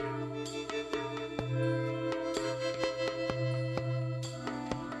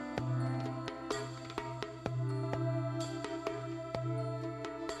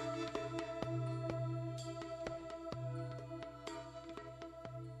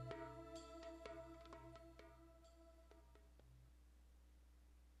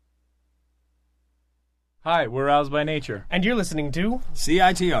Hi, we're Roused by Nature. And you're listening to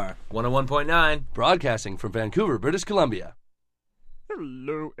CITR 101.9, broadcasting from Vancouver, British Columbia.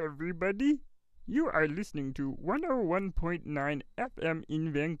 Hello, everybody. You are listening to 101.9 FM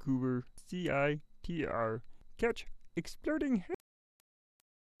in Vancouver, CITR. Catch Exploding Head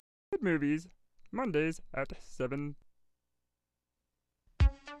Movies, Mondays at 7.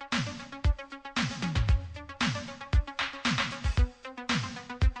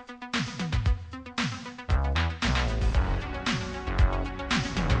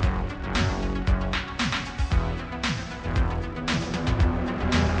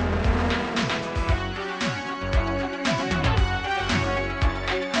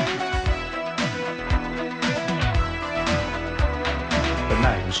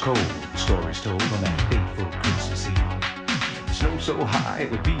 Cold, stories told on that fateful Christmas Eve. The snow so high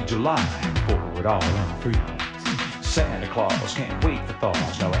it would be July before it all unfreeze. Santa Claus can't wait for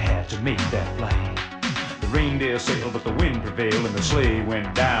thaws, now I had to make that flight. The reindeer sailed, but the wind prevailed, and the sleigh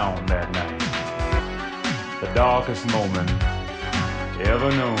went down that night. The darkest moment ever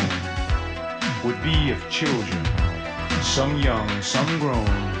known would be if children, some young, some grown,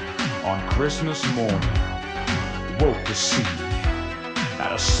 on Christmas morning woke to see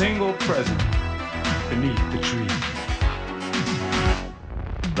not a single present beneath the tree.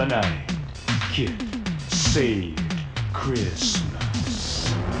 The night Kid saved Christmas.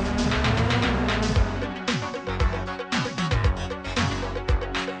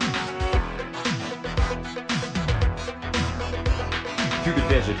 Through the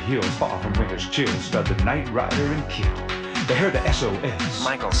desert hills, far from winter's chill, sped the night rider and Kid. They heard the SOS.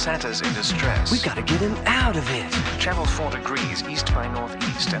 Michael, Santa's in distress. We gotta get him out of it. Travel 4 degrees east by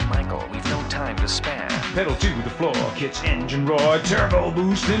northeast, and Michael, we've no time to spare. Pedal to the floor, Kit's engine roar, turbo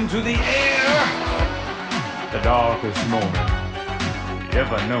boost into the air. The darkest moment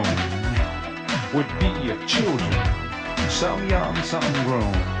ever known would be if children, some young, some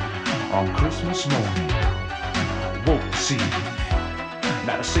grown, on Christmas morning woke to see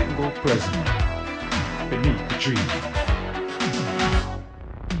not a single present beneath the tree.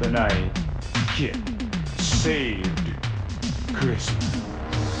 The night Kid saved Christmas.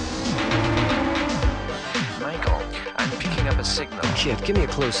 Michael, I'm picking up a signal. Kid, give me a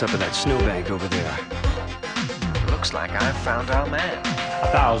close-up of that snowbank over there. Looks like I've found our man.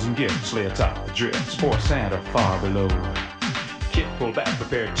 1,000 gifts lay atop the drifts, poor Santa far below. Kid pulled back,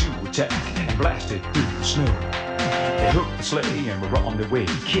 prepared to attack, and blasted through the snow. They hooked the sleigh and were on their way,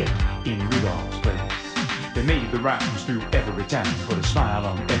 Kid in Rudolph's place. They made the rounds through every town, put a smile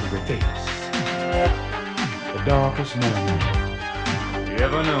on every face. The darkest moment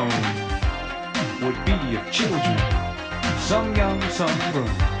ever known would be if children, some young, some grown,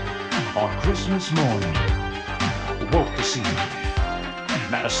 on Christmas morning woke to see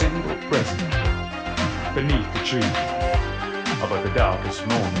not a single present beneath the tree. But the darkest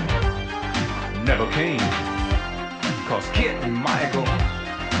moment never came, 'cause Kit and Michael,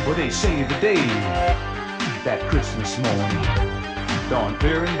 well, they saved the day that Christmas morning. Dawn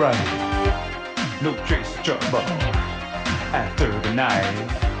clear and bright, no trace of trouble after the night.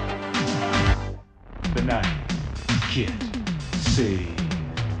 The night Kid saved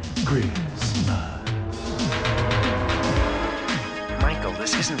Christmas. Michael,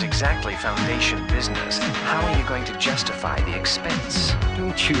 this isn't exactly foundation business. How are you going to justify the expense?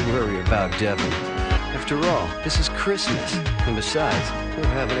 Don't you worry about Devin. After all, this is Christmas. And besides, we're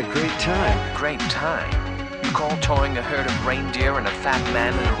having a great time. Great time? You call towing a herd of reindeer and a fat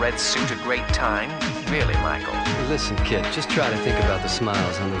man in a red suit a great time? Really, Michael? Hey, listen, Kid, just try to think about the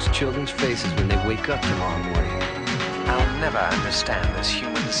smiles on those children's faces when they wake up tomorrow morning. I'll never understand this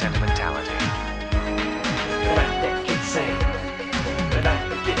human sentimentality. The night that Kid saved, the night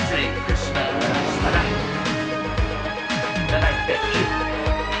that Kid saved Christmas, the night that Kid,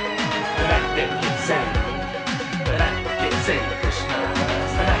 the night that Kid saved, the night that Kid saved Christmas,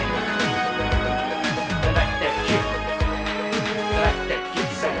 the night that Kid, the night that Kid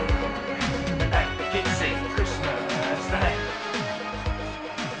saved, the night that Kid saved Christmas, the night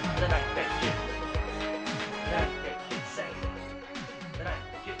that Kid, the night that Kid saved, the night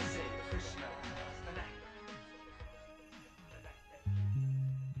that Kid saved Christmas, the night.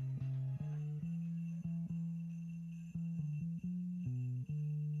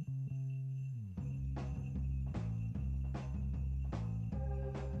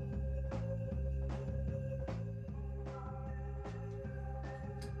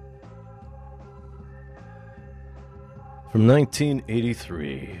 From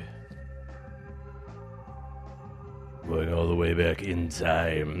 1983. Going all the way back in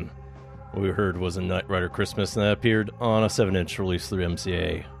time. What we heard was a Knight Rider Christmas, and that appeared on a 7-inch release through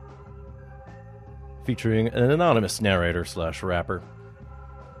MCA. featuring an anonymous narrator / rapper.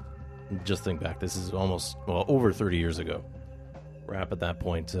 Just think back, this is over 30 years ago. Rap at that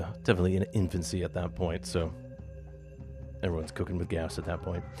point, definitely in infancy at that point, so everyone's cooking with gas at that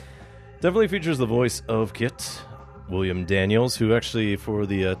point. Definitely features the voice of Kit, William Daniels, who actually, for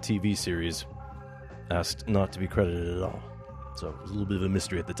the TV series, asked not to be credited at all. So it was a little bit of a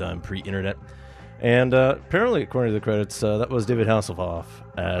mystery at the time, pre-internet. And apparently, according to the credits, that was David Hasselhoff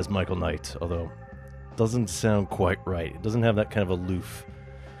as Michael Knight, although it doesn't sound quite right. It doesn't have that kind of aloof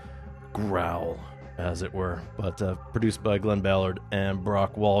growl, as it were, but produced by Glenn Ballard and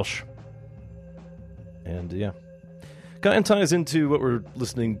Brock Walsh. And yeah, kind of ties into what we're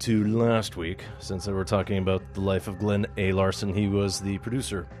listening to last week, since we're talking about the life of Glenn A. Larson. He was the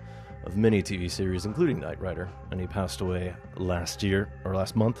producer of many TV series, including Knight Rider, and he passed away last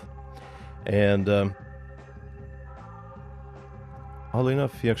month. And oddly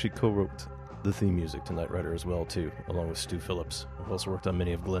enough, he actually co-wrote the theme music to Knight Rider as well, too, along with Stu Phillips, who also worked on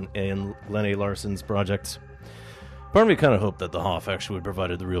many of Glenn A. Larson's projects. Part of me kind of hoped that the Hoff actually would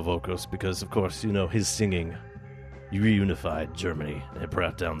provided the real vocals, because, of course, you know, his singing reunified Germany and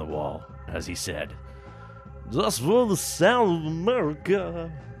brought down the wall, as he said. Just for the sound of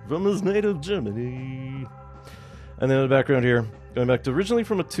America from his native Germany. And then in the background here, going back to originally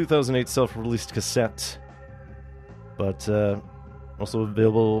from a 2008 self-released cassette, but also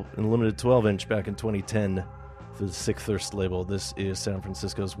available in a limited 12-inch back in 2010 for the Sick Thirst label. This is San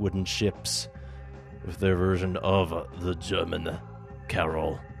Francisco's Wooden Ships with their version of the German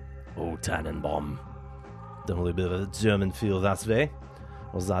carol, O Tannenbaum. Definitely a bit of a German feel that way.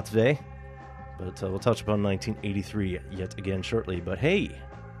 But we'll touch upon 1983 yet again shortly. But hey,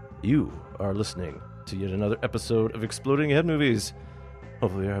 you are listening to yet another episode of Exploding Head Movies.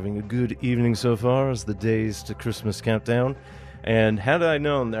 Hopefully you're having a good evening so far as the days to Christmas count down. And had I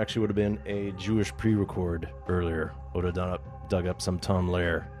known there actually would have been a Jewish pre-record earlier, would have dug up some Tom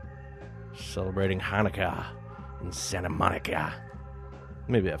Lehrer celebrating Hanukkah in Santa Monica.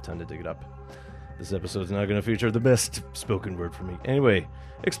 Maybe I have time to dig it up. This episode is not going to feature the best spoken word from me. Anyway,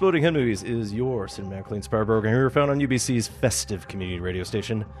 Exploding Head Movies is your cinematically inspired program here, found on UBC's festive community radio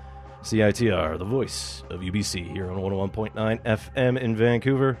station, CITR, the voice of UBC, here on 101.9 FM in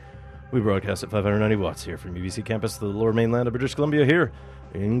Vancouver. We broadcast at 590 watts here from UBC campus to the lower mainland of British Columbia here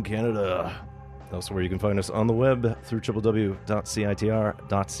in Canada. Also where you can find us on the web through www.citr.ca.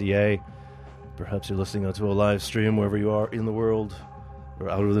 Perhaps you're listening to a live stream wherever you are in the world or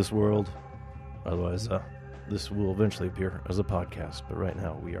out of this world. Otherwise, this will eventually appear as a podcast. But right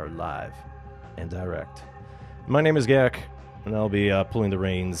now, we are live and direct. My name is Gak, and I'll be pulling the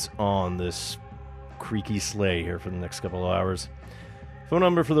reins on this creaky sleigh here for the next couple of hours. Phone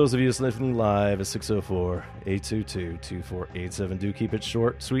number for those of you listening live is 604-822-2487. Do keep it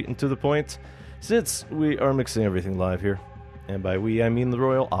short, sweet, and to the point, since we are mixing everything live here. And by we, I mean the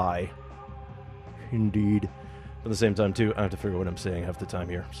royal I. Indeed. At the same time, too, I have to figure out what I'm saying half the time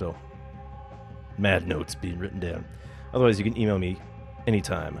here, so mad notes being written down. Otherwise, you can email me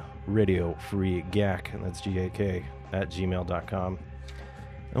anytime. RadioFreeGak, and that's G-A-K, @gmail.com.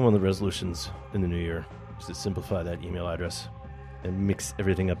 And one of the resolutions in the new year is to simplify that email address and mix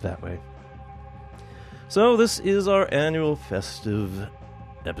everything up that way. So this is our annual festive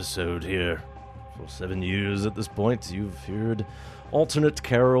episode here. For 7 years at this point, you've heard alternate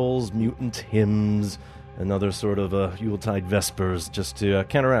carols, mutant hymns, and other sort of Yuletide vespers just to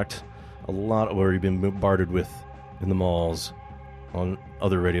counteract a lot of what you've been bombarded with in the malls, on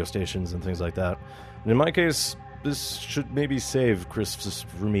other radio stations and things like that. And in my case, this should maybe save Christmas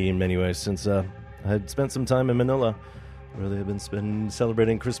for me in many ways, since I had spent some time in Manila, where they have been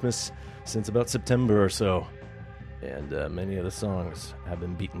celebrating Christmas since about September or so. And many of the songs have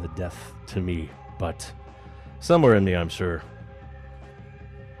been beaten to death to me, but somewhere in me, I'm sure,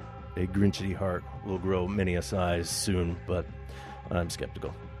 a Grinchy heart will grow many a size soon, but I'm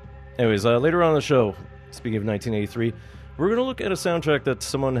skeptical. Anyways, later on in the show, speaking of 1983, we're going to look at a soundtrack that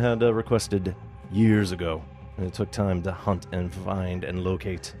someone had requested years ago, and it took time to hunt and find and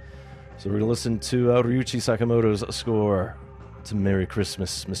locate. So we're going to listen to Ryuichi Sakamoto's score to Merry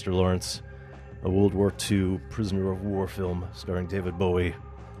Christmas, Mr. Lawrence, a World War II prisoner of war film starring David Bowie,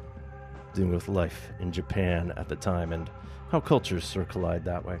 dealing with life in Japan at the time and how cultures sort of collide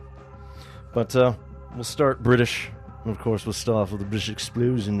that way. But we'll start British. And of course, we'll start off with the British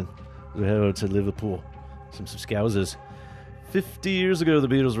explosion. We'll head out to Liverpool. Some Scousers. 50 years ago, the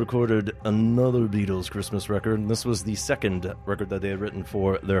Beatles recorded another Beatles Christmas record. And this was the second record that they had written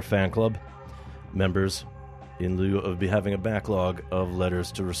for their fan club members, in lieu of having a backlog of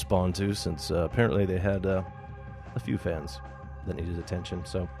letters to respond to, since apparently they had a few fans that needed attention.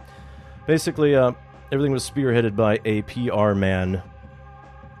 So basically, everything was spearheaded by a PR man,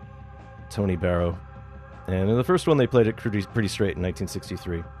 Tony Barrow. And in the first one, they played it pretty straight in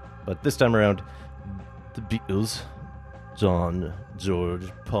 1963. But this time around, the Beatles, John, George,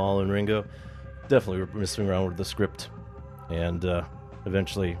 Paul, and Ringo, definitely were messing around with the script. And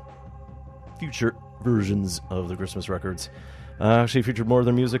eventually, future versions of the Christmas records actually featured more of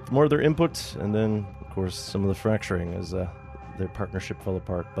their music, more of their input, and then, of course, some of the fracturing as their partnership fell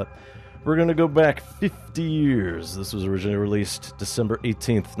apart. But we're going to go back 50 years. This was originally released December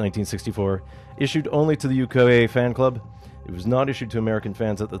 18th, 1964, issued only to the UK fan club. It was not issued to American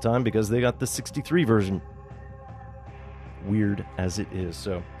fans at the time because they got the 63 version. Weird as it is.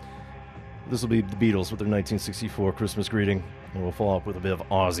 So this will be the Beatles with their 1964 Christmas greeting, and we'll follow up with a bit of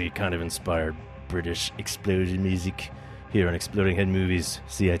Aussie kind of inspired British explosion music here on Exploding Head Movies,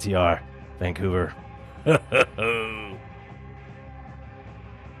 CITR, Vancouver.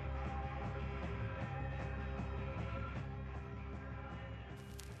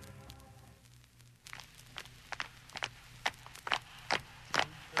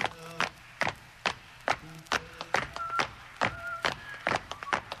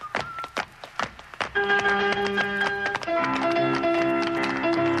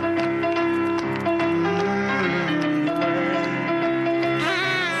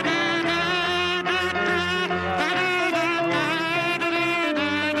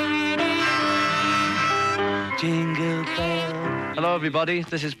 Hello everybody,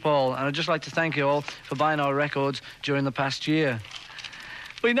 this is Paul, and I'd just like to thank you all for buying our records during the past year.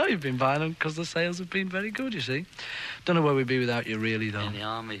 We know you've been buying them because the sales have been very good, you see. Don't know where we'd be without you, really, though. In the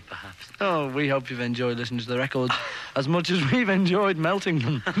army, perhaps. Oh, we hope you've enjoyed listening to the records as much as we've enjoyed melting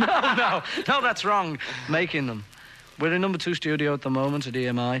them. No, that's wrong. Making them. We're in number 2 studio at the moment at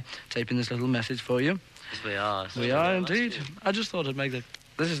EMI, taping this little message for you. Yes, we are. We are indeed. I just thought I'd make the...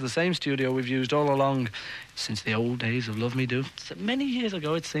 This is the same studio we've used all along since the old days of Love Me Do. So many years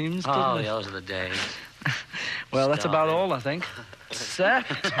ago, it seems, doesn't it? Those are the days. Well, that's about all, I think.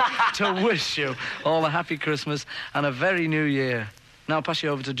 Except to wish you all a happy Christmas and a very new year. Now I'll pass you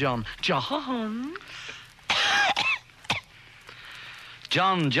over to John. John?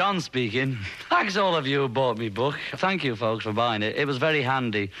 John speaking. Thanks all of you who bought me book. Thank you, folks, for buying it. It was very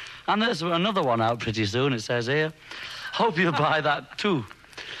handy. And there's another one out pretty soon, it says here. Hope you buy that, too.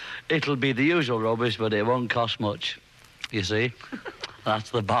 It'll be the usual rubbish, but it won't cost much. You see? That's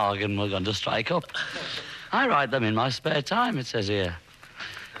the bargain we're going to strike up. I write them in my spare time, it says here.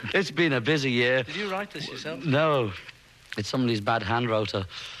 It's been a busy year. Did you write this yourself? No. It's somebody's bad handwriter.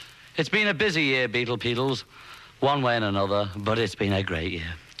 It's been a busy year, Beatles. One way and another, but it's been a great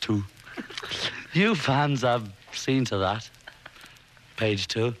year, too. You fans have seen to that. Page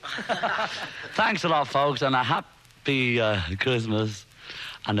 2. Thanks a lot, folks, and a happy Christmas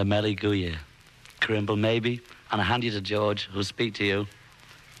and a merry go year. Crimble, maybe, and I hand you to George, who'll speak to you.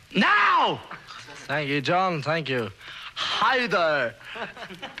 Now! Thank you, John, thank you. Hi there.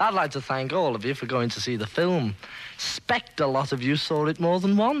 I'd like to thank all of you for going to see the film. Expect a lot of you saw it more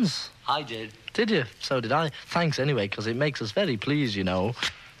than once. I did. Did you? So did I. Thanks anyway, because it makes us very pleased, you know.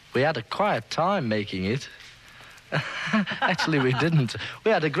 We had a quiet time making it. Actually, we didn't. We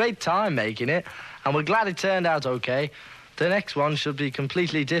had a great time making it, and we're glad it turned out okay. The next one should be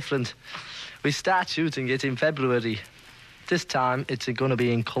completely different. We start shooting it in February. This time, it's going to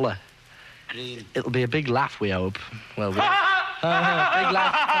be in colour. Green. It'll be a big laugh, we hope. Well, big laugh.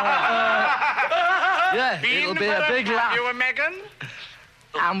 Yeah, it'll be a big laugh. You and Megan?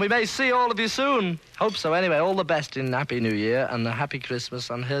 And we may see all of you soon. Hope so. Anyway, all the best in Happy New Year and a Happy Christmas.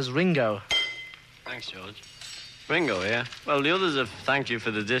 And here's Ringo. Thanks, George. Ringo, yeah? Well, the others have thanked you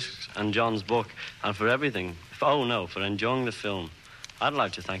for the discs and John's book and for everything. For enjoying the film. I'd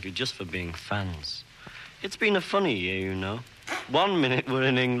like to thank you just for being fans. It's been a funny year, you know. 1 minute we're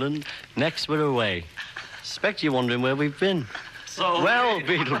in England, next we're away. Expect you're wondering where we've been. Well,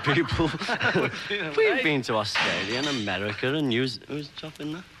 Beatle people, we've been to Australia and America and New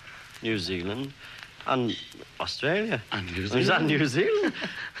Zealand and Australia. And New Is that New Zealand?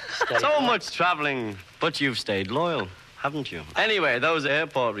 So much travelling, but you've stayed loyal, haven't you? Anyway, those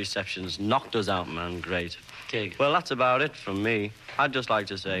airport receptions knocked us out, man. Great. Gig. Well, that's about it from me. I'd just like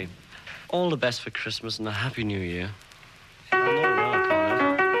to say all the best for Christmas and a Happy New Year. That's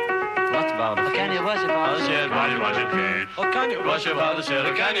about it. Can you wash your father's shirt while you wash it clean? Oh, can you? Wash your father's shirt,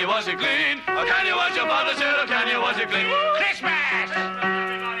 or can you wash it clean? Or can you wash your father's shirt, or can you wash it clean? Christmas!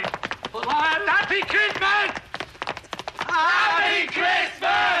 Well, happy Christmas! Happy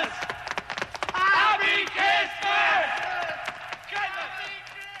Christmas! Happy Christmas!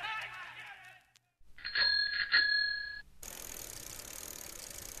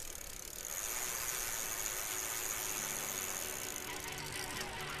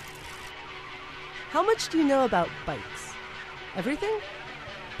 How much do you know about bikes? Everything?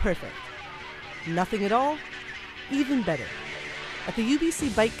 Perfect. Nothing at all? Even better. At the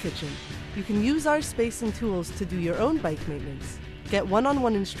UBC Bike Kitchen, you can use our space and tools to do your own bike maintenance, get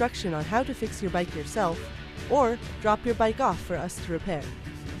one-on-one instruction on how to fix your bike yourself, or drop your bike off for us to repair.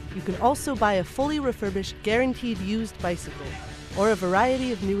 You can also buy a fully refurbished, guaranteed used bicycle, or a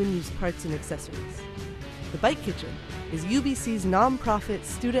variety of new and used parts and accessories. The Bike Kitchen is UBC's non-profit,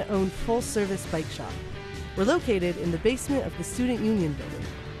 student-owned, full-service bike shop. We're located in the basement of the Student Union building.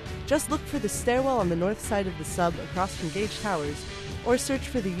 Just look for the stairwell on the north side of the sub across from Gage Towers, or search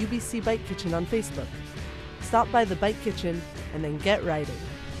for the UBC Bike Kitchen on Facebook. Stop by the Bike Kitchen and then get riding.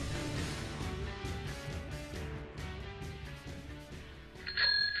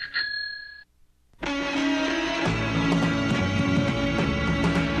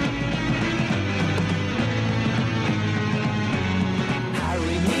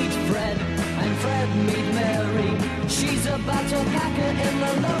 Harry meet Fred and Fred meet Mary. She's about to pack her in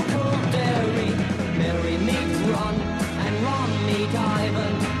the local dairy. Mary meet Ron and Ron meet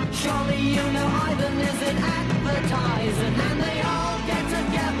Ivan. Surely you know Ivan is in advertising, and they all get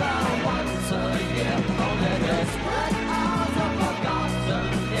together once a year. Oh, they're desperate hours are forgotten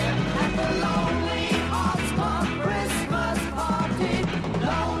here at the Lonely Hearts Club Christmas party.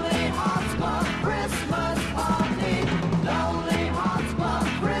 Lonely Hearts Club Christmas party. Lonely Hearts Club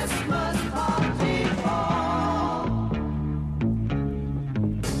Christmas party. Oh.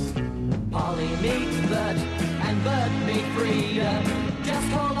 Polly meets Bert and Bert meet Frida. Just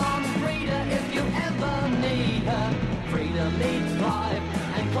hold on, Frida, if you ever need her. Frida meets Clive,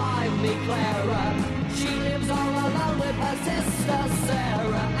 and Clive meets Clara. She lives all alone with her sister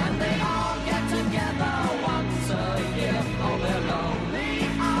Sarah, and they all get together once a year. Oh, their lonely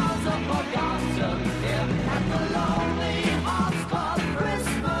hours are forgotten here at the Lonely Hearts Club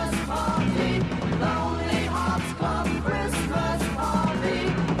Christmas party. Lonely Hearts Club Christmas party.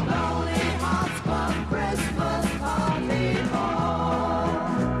 Lonely Hearts Club Christmas party.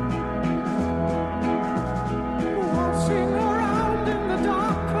 Waltzing around in the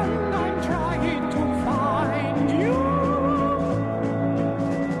dark and I'm trying to find you.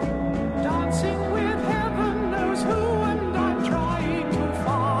 Dancing with heaven knows who and I'm trying to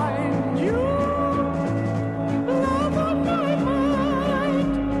find you. Love on my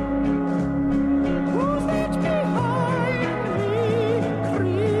mind. Who's that behind me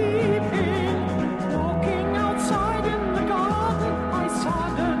creeping? Walking outside in the garden I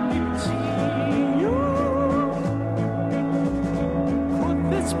suddenly see you. Could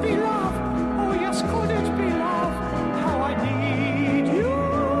this be love? Oh yes, could it be love? How I need you.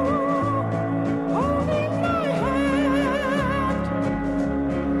 Holding my hand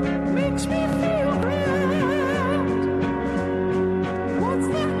makes me feel grand. What's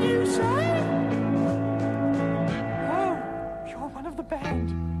that you say? Oh, you're one of the band.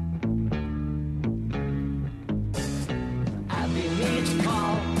 Abby meets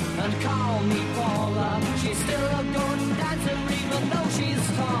Carl, and Carl meets Paula. She's still a good dancer even though she's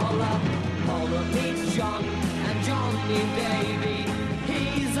taller. Paula meets John, and John meets Davy.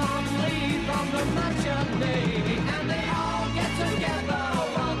 He's on leave from the merchant navy, and they all get together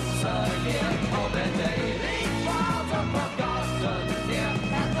once a year. Oh, their daily trials are forgotten here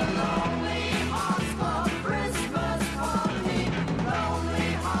at the Lonely Hearts Club Christmas party.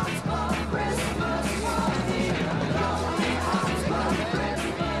 Lonely Hearts Club Christmas party. Lonely Hearts Club Christmas party. Lonely Hearts Club Christmas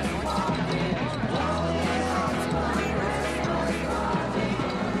party. Lonely Hearts Club Christmas party.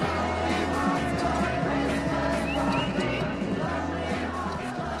 Lonely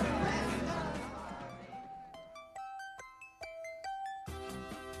Hearts Club Christmas.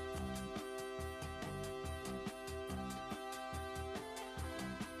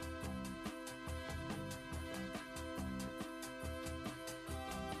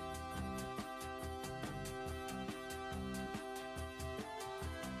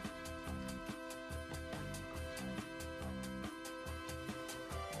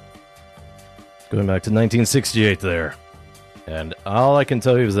 Going back to 1968 there. And all I can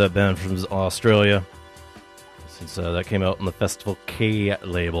tell you is that band from Australia, since that came out on the Festival K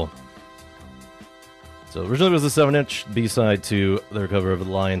label. So originally it was a 7-inch B-side to their cover of The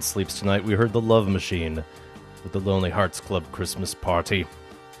Lion Sleeps Tonight. We heard The Love Machine with the Lonely Hearts Club Christmas Party.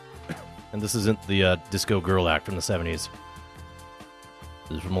 And this isn't the Disco Girl act from the 70s.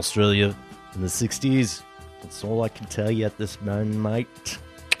 This is from Australia in the 60s. That's all I can tell you at this moment, mate.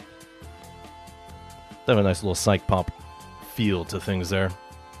 They have a nice little psych pop feel to things there.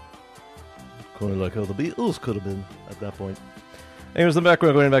 Kind of like how the Beatles could have been at that point. Anyways, in the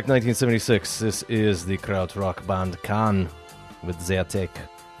background, going back to 1976, this is the krautrock band Can with their take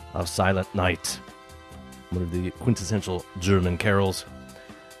of Silent Night. one of the quintessential German carols,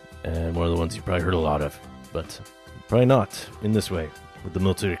 and one of the ones you probably heard a lot of, but probably not in this way, with the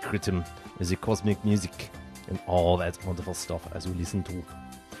Motorik rhythm, the cosmic music, and all that wonderful stuff as we listen to.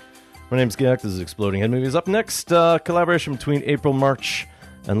 My name's Gak, this is Exploding Head Movies. Up next, collaboration between April March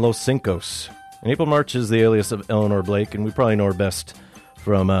and Los Cinco's. And April March is the alias of Eleanor Blake, and we probably know her best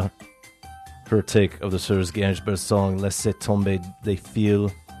from her take of the Serge Gainsbourg song Laissez tomber des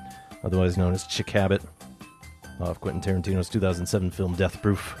fils, otherwise known as Chick Habit, of Quentin Tarantino's 2007 film Death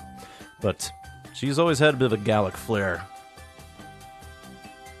Proof. But she's always had a bit of a Gallic flair.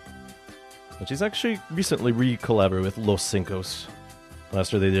 And she's actually recently re-collaborated with Los Cinco's.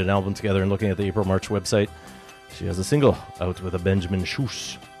 Last year they did an album together, and looking at the April March website, she has a single out with a Benjamin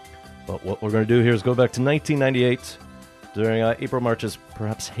Schuss. But what we're going to do here is go back to 1998, during April March's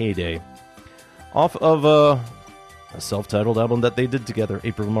perhaps heyday, off of a self-titled album that they did together,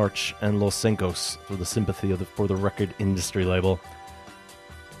 April March and Los Cinco's, for the sympathy for the record industry label.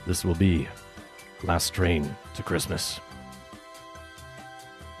 This will be Last Train to Christmas.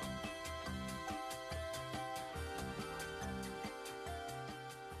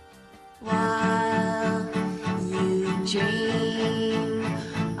 While you dream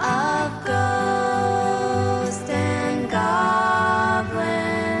of ghost and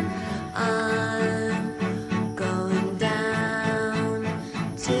goblin, I'm going down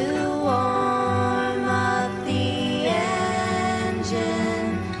to warm up the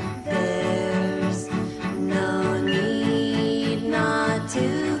engine. There's no need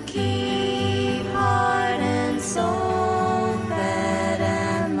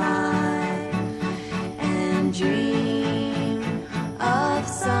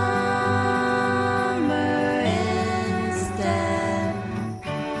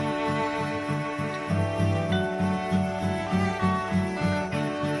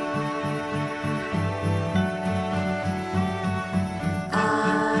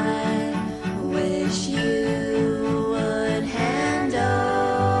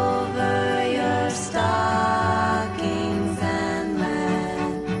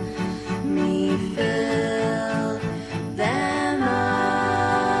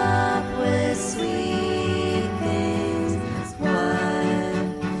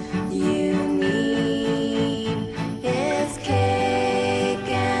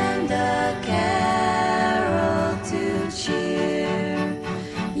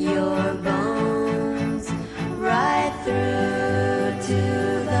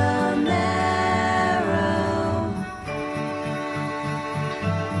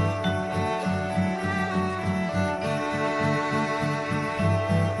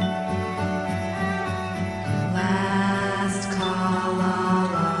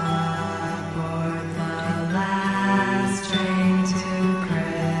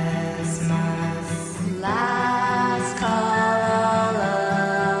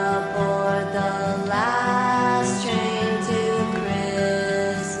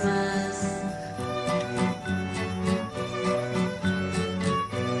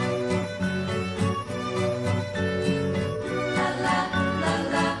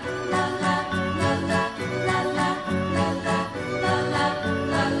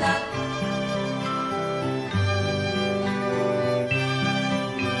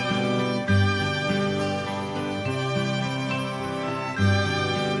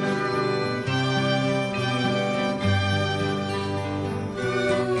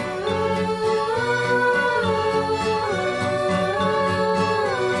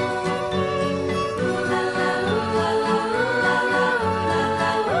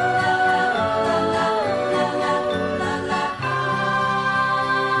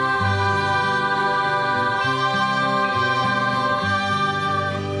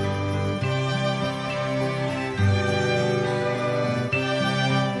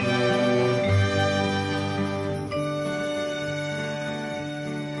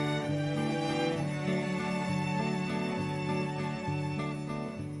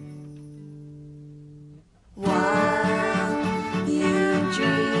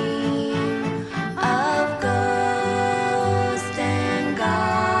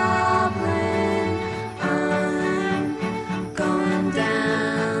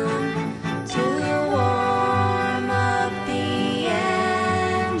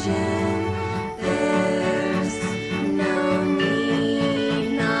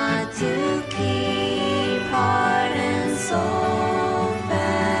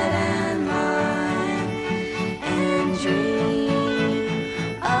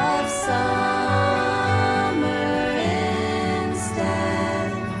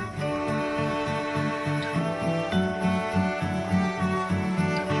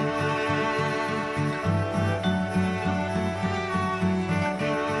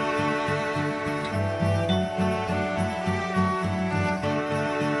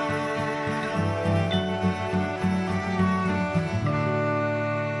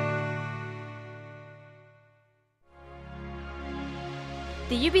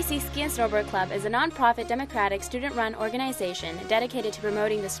The UBC Ski and Snowboard Club is a non-profit, democratic, student-run organization dedicated to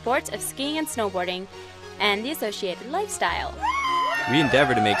promoting the sports of skiing and snowboarding and the associated lifestyle. We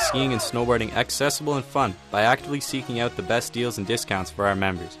endeavor to make skiing and snowboarding accessible and fun by actively seeking out the best deals and discounts for our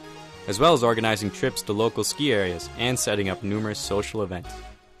members, as well as organizing trips to local ski areas and setting up numerous social events.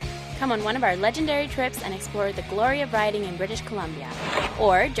 Come on one of our legendary trips and explore the glory of riding in British Columbia.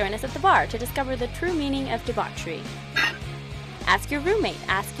 Or join us at the bar to discover the true meaning of debauchery. Ask your roommate,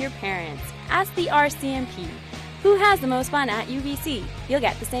 ask your parents, ask the RCMP. Who has the most fun at UBC? You'll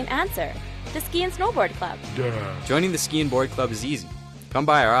get the same answer. The Ski and Snowboard Club. Joining the Ski and Board Club is easy. Come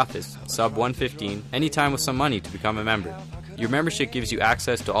by our office, sub 115, anytime with some money to become a member. Your membership gives you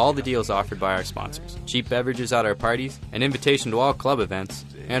access to all the deals offered by our sponsors, cheap beverages at our parties, an invitation to all club events,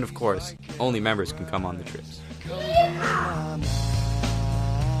 and of course, only members can come on the trips.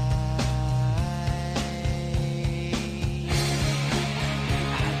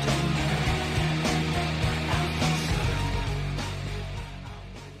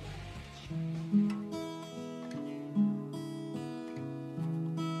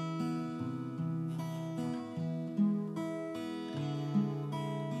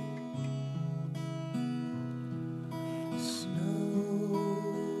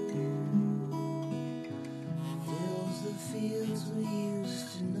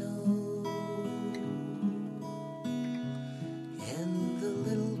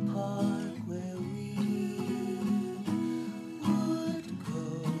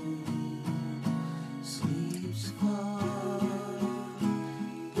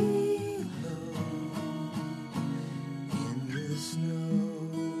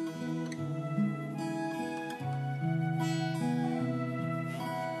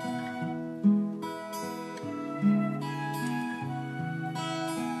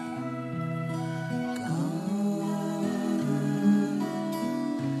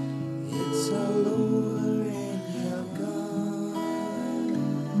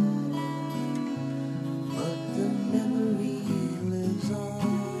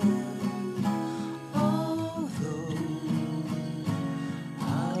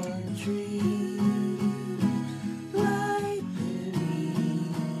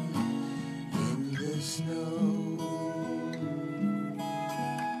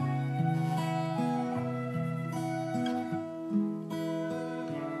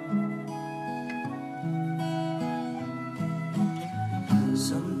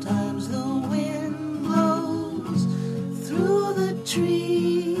 Sometimes the wind blows through the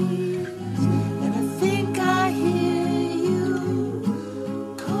trees, and I think I hear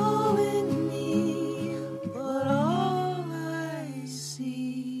you calling me, but all I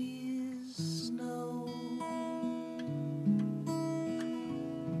see is snow.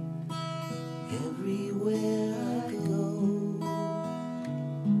 Everywhere I go,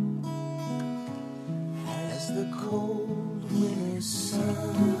 as the cold winter sun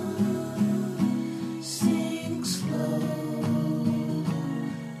sinks low,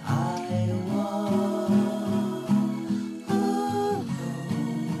 I walk alone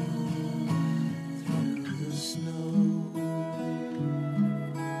through the snow.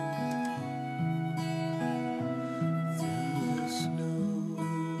 Through the snow.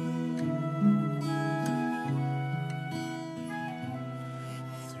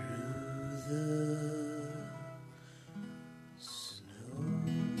 Through the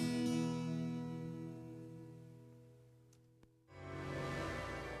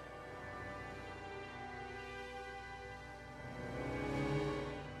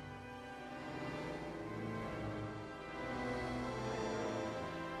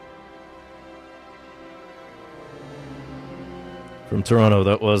From Toronto,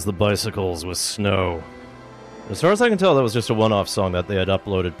 that was The Bicycles with Snow. As far as I can tell, that was just a one-off song that they had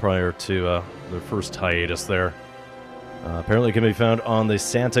uploaded prior to their first hiatus there. Apparently it can be found on the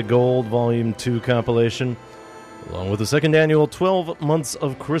Santa Gold Volume 2 compilation, along with the second annual 12 Months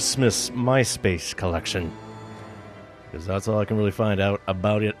of Christmas MySpace collection. Because that's all I can really find out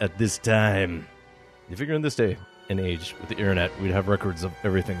about it at this time. You figure in this day and age with the internet, we'd have records of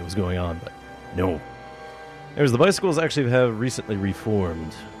everything that was going on, but no. There's the Bicycles actually have recently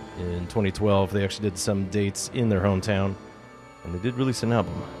reformed. In 2012, they actually did some dates in their hometown, and they did release an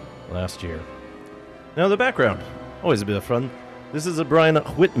album last year. Now, the background, always a bit of fun. This is a Brian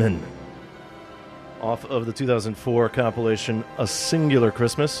Whitman, off of the 2004 compilation A Singular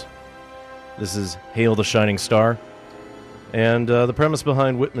Christmas. This is Hail the Shining Star. And the premise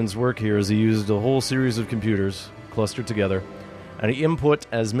behind Whitman's work here is he used a whole series of computers clustered together, and he input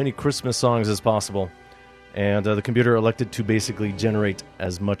as many Christmas songs as possible. And the computer elected to basically generate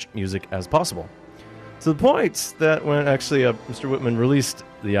as much music as possible. To the point that when actually Mr. Whitman released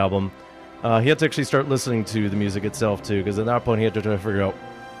the album, he had to actually start listening to the music itself, too, because at that point he had to try to figure out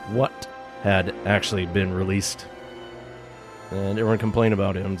what had actually been released. And everyone complained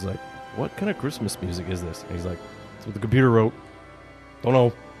about it. And it's like, what kind of Christmas music is this? And he's like, it's what the computer wrote. Don't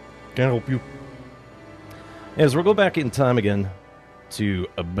know. Can't help you. As we'll go back in time again to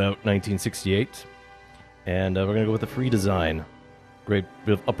about 1968, and we're going to go with the Free Design. Great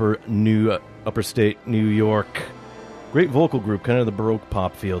bit of upper state New York. Great vocal group, kind of the Baroque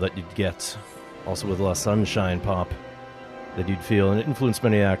pop feel that you'd get. Also with a lot of sunshine pop that you'd feel. And it influenced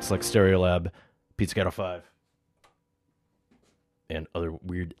many acts like Stereolab, Pizzicato 5, and other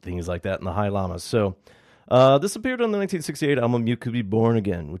weird things like that in the High Llamas. So this appeared on the 1968 album You Could Be Born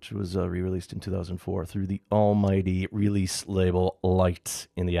Again, which was re-released in 2004 through the almighty release label Light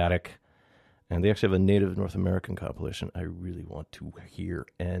in the Attic. And they actually have a Native North American compilation I really want to hear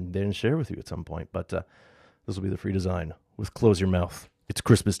and then share with you at some point. But this will be the Free Design with Close Your Mouth. It's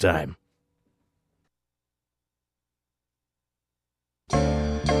Christmas time. La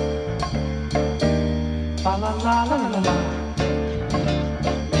la la la la la.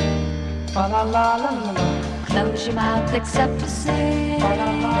 La la la la la la. Close your mouth except to say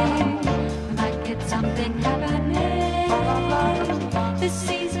we might get something happening. This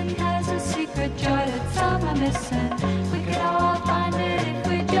season has a secret joy that some are missing. We could all find it if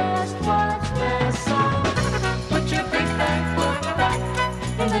we just once listen. Put your big bang book back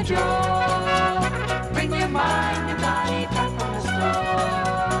in the drawer. Bring your mind and body back from the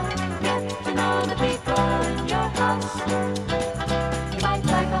store. Get to know the people in your house. You might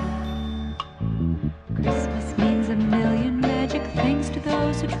like them. Christmas means a million magic things to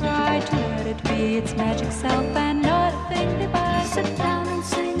those who try to let it be its magic self and not a thing to buy. Sit down and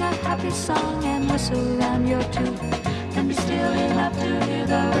sing a happy song and whistle around your tooth. Then be still enough to hear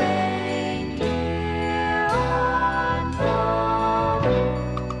the reindeer on board.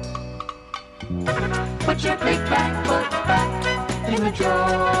 Put your big bang book back in the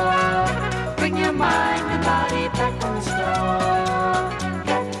drawer. Bring your mind and body back from the store.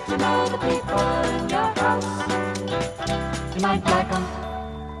 Get to know the people in your house. You might like them.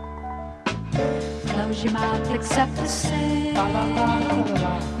 Close your mouth except to say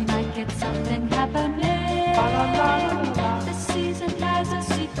we might get something happening. This season has a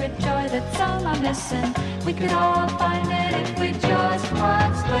secret joy that some are missing. We could all find it if we just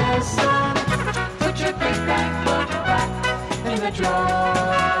once listen. Put your big bang book back in the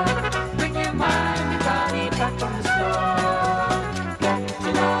drawer. Bring your mind and body back from the store. Get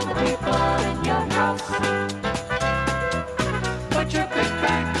to know the people in your house. Put your big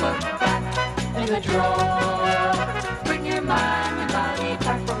bang book back in the drawer. Bring your mind and body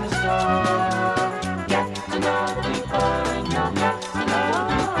back from the store. Get to know the people in your house. Know the people in your house. Know the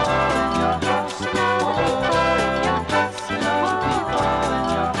people in your house. Know the people in your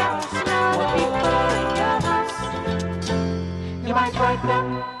house. Know the people in your house. You might like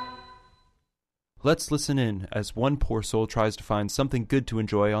them. Let's listen in as one poor soul tries to find something good to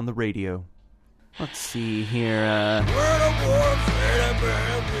enjoy on the radio. Let's see here,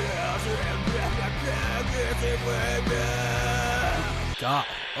 God.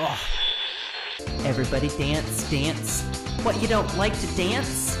 Oh. Everybody dance, dance. What, you don't like to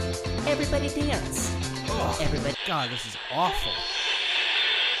dance? Everybody dance. Oh. Everybody. God, this is awful.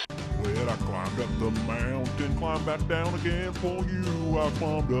 Well, I climbed up the mountain, climbed back down again for you. I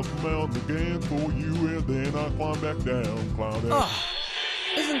climbed up the mountain again for you, and then I climbed back down, climbed up. Oh.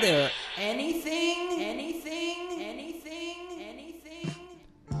 Isn't there anything?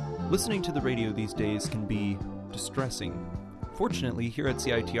 Listening to the radio these days can be distressing. Fortunately, here at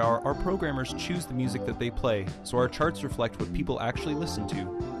CITR, our programmers choose the music that they play, so our charts reflect what people actually listen to.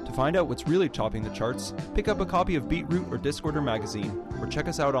 To find out what's really topping the charts, pick up a copy of Beatroot or Discorder magazine, or check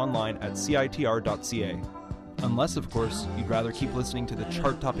us out online at citr.ca. Unless, of course, you'd rather keep listening to the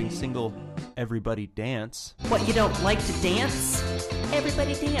chart-topping single, Everybody Dance. What, you don't like to dance?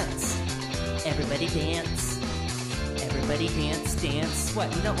 Everybody dance. Everybody dance. Everybody dance, dance.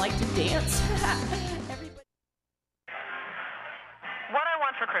 What, you don't like to dance? What I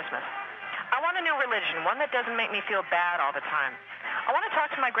want for Christmas. I want a new religion, one that doesn't make me feel bad all the time. I want to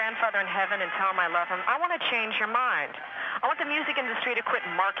talk to my grandfather in heaven and tell him I love him. I want to change your mind. I want the music industry to quit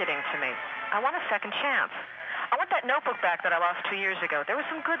marketing to me. I want a second chance. I want that notebook back that I lost 2 years ago. There was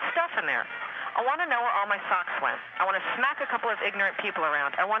some good stuff in there. I want to know where all my socks went. I want to smack a couple of ignorant people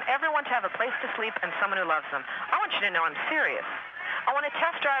around. I want everyone to have a place to sleep and someone who loves them. I want you to know I'm serious. I want to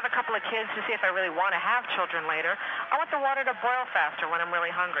test drive a couple of kids to see if I really want to have children later. I want the water to boil faster when I'm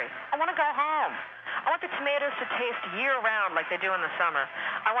really hungry. I want to go home. I want the tomatoes to taste year-round like they do in the summer.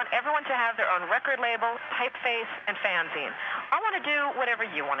 I want everyone to have their own record label, typeface, and fanzine. I want to do whatever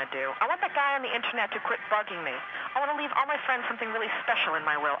you want to do. I want that guy on the internet to quit bugging me. I want to leave all my friends something really special in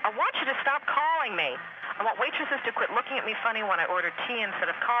my will. I want you to stop calling me. I want waitresses to quit looking at me funny when I order tea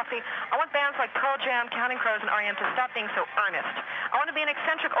instead of coffee. I want bands like Pearl Jam, Counting Crows, and R.E.M. to stop being so earnest. I want to be an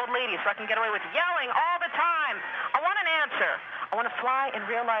eccentric old lady so I can get away with yelling all the time. I want an answer. I want to fly in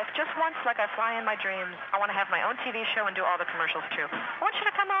real life just once like I fly in my dreams. I want to have my own TV show and do all the commercials too. I want you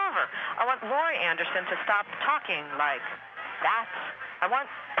to come over. I want Laurie Anderson to stop talking like that. I want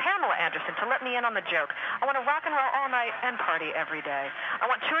Pamela Anderson to let me in on the joke. I want to rock and roll all night and party every day. I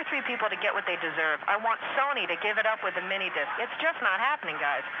want 2 or 3 people to get what they deserve. I want Sony to give it up with a mini disc. It's just not happening,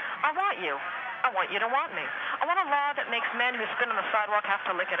 guys. I want you. I want you to want me. I want a law that makes men who spin on the sidewalk have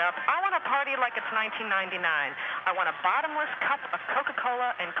to lick it up. I want to party like it's 1999. I want a bottomless cup of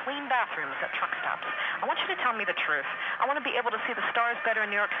Coca-Cola and clean bathrooms at truck stops. I want you to tell me the truth. I want to be able to see the stars better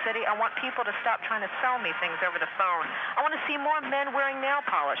in New York City. I want people to stop trying to sell me things over the phone. I want to see more men wearing nail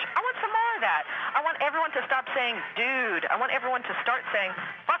polish. I want some more of that. I want everyone to stop saying, dude. I want everyone to start saying,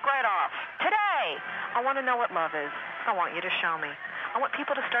 fuck right off. Today. I want to know what love is. I want you to show me. I want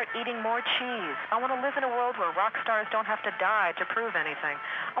people to start eating more cheese. I want to live in a world where rock stars don't have to die to prove anything.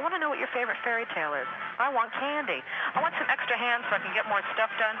 I want to know what your favorite fairy tale is. I want candy. I want some extra hands so I can get more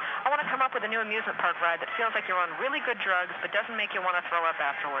stuff done. I want to come up with a new amusement park ride that feels like you're on really good drugs but doesn't make you want to throw up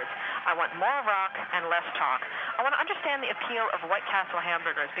afterwards. I want more rock and less talk. I want to understand the appeal of White Castle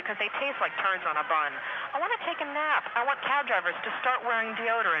hamburgers because they taste like turds on a bun. I want to take a nap. I want cab drivers to start wearing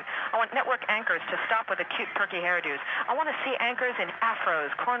deodorant. I want network anchors to stop with the cute perky hairdos. I want to see anchors in afros,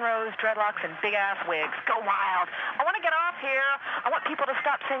 cornrows, dreadlocks, and big-ass wigs. Go wild. I want to get off here. I want people to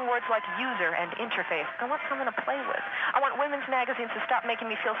stop saying words like user and interface. I want someone to play with. I want women's magazines to stop making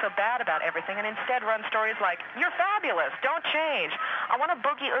me feel so bad about everything and instead run stories like, you're fabulous, don't change. I want to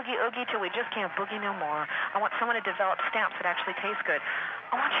boogie, oogie, oogie till we just can't boogie no more. I want someone to develop stamps that actually taste good.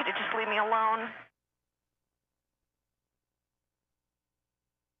 I want you to just leave me alone.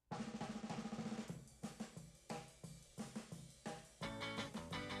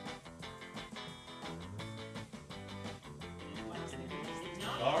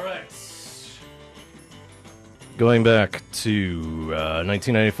 All right. Going back to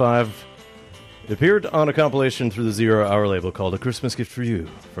 1995, it appeared on a compilation through the 0 Hour label called A Christmas Gift for You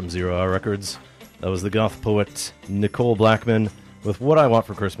from 0 Hour Records. That was the goth poet Nicole Blackman with What I Want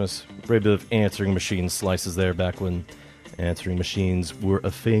for Christmas. Great bit of answering machine slices there back when answering machines were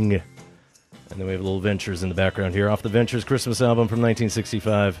a thing. And then we have Little Ventures in the background here off the Ventures Christmas album from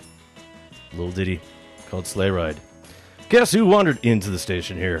 1965. A little ditty called Sleigh Ride. Guess who wandered into the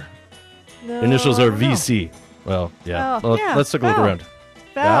station here? No, Initials are VC. Well, yeah. Val. Yeah, Let's take a look Val. around.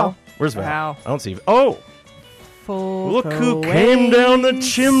 Val. Where's Val? Val. I don't see. Oh! Folk Look who came down the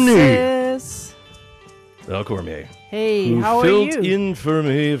chimney! Oasis. Val Cormier. Hey, who how are filled you? in for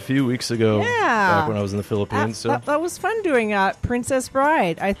me a few weeks ago. Yeah. Back when I was in the Philippines. That was fun doing Princess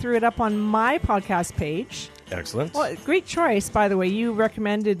Bride. I threw it up on my podcast page. Excellent. Well, great choice, by the way. You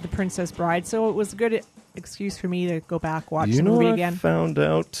recommended The Princess Bride, so it was a good excuse for me to go back, watch the movie what again. I found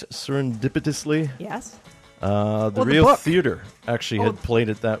out serendipitously? Yes? The the Real book. Theater actually had played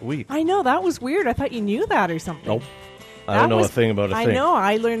it that week. I know, that was weird. I thought you knew that or something. Nope. I don't know a thing about a thing. I know,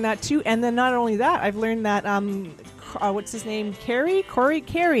 I learned that too. And then not only that, I've learned that, what's his name?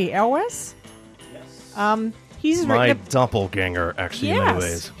 Corey Elwes? Yes. He's My written doppelganger, actually, in many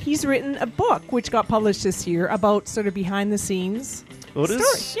ways. He's written a book which got published this year about sort of behind the scenes. Well, it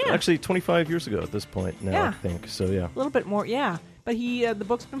is story. Yeah. actually 25 years ago at this point now, Yeah. I think. So, yeah. A little bit more, yeah. But the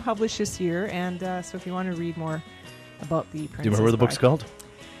book's been published this year, and so if you want to read more about the Princess Do you remember what the book's Bride.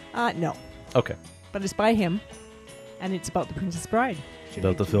 called? No. Okay. But it's by him, and it's about the Princess Bride.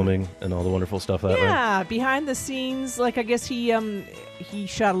 About the filming and all the wonderful stuff that way. Yeah, behind the scenes, like I guess he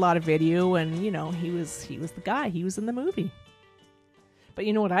shot a lot of video, and he was the guy. He was in the movie. But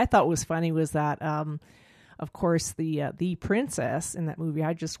you know what I thought was funny was that, of course, the princess in that movie.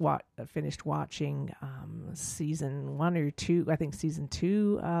 I just finished watching season 1 or 2. I think season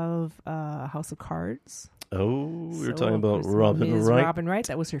 2 of House of Cards. Oh, we were So, talking of about course, Robin Ms. Wright. Robin Wright.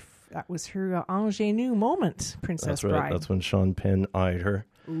 That was her ingenue moment. Princess That's right. Bride. That's when Sean Penn eyed her.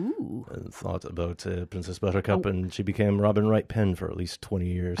 Ooh. And thought about Princess Buttercup, and she became Robin Wright Penn for at least 20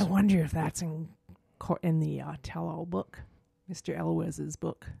 years. I wonder if that's in the tell-all book, Mr. Elwes's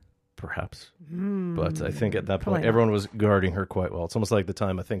book. Perhaps. But I think at that Probably point, not. everyone was guarding her quite well. It's almost like the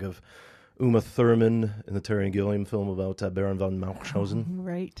time I think of Uma Thurman in the Terry Gilliam film about Baron von Munchausen.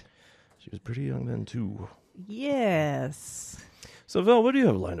 Right. She was pretty young then, too. Yes. So, Val, what do you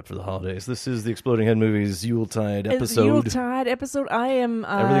have lined up for the holidays? This is the Exploding Head Movies Yuletide episode. Yuletide episode. I am...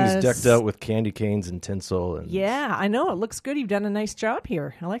 Everything's decked out with candy canes and tinsel. And Yeah, I know. It looks good. You've done a nice job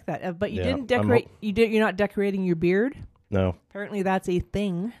here. I like that. But you Yeah, didn't decorate... You're not decorating your beard? No. Apparently that's a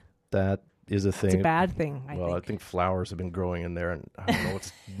thing. That is a thing. It's a bad thing, I I think flowers have been growing in there, and I don't know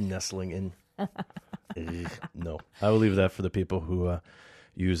what's nestling in. No. I will leave that for the people who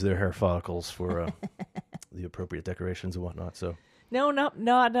use their hair follicles for the appropriate decorations and whatnot. So... No,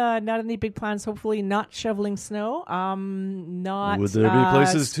 not any big plans. Hopefully, not shoveling snow. Not. Would there be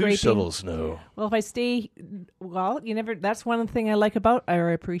places scraping. to shovel snow? Well, if I stay, you never. That's one thing I like about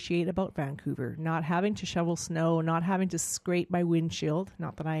or appreciate about Vancouver. Not having to shovel snow, not having to scrape my windshield.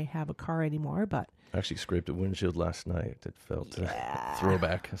 Not that I have a car anymore, but I actually scraped a windshield last night. It felt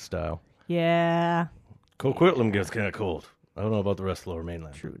throwback style. Yeah. Coquitlam gets kind of cold. I don't know about the rest of the Lower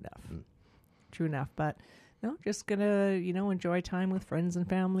Mainland. True enough. True enough, but. No, just gonna, enjoy time with friends and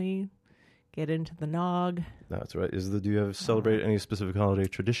family, get into the nog. That's right. Do you celebrate any specific holiday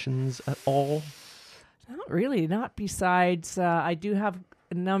traditions at all? Not really. Not besides, I do have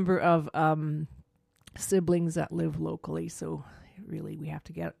a number of siblings that live locally, so really we have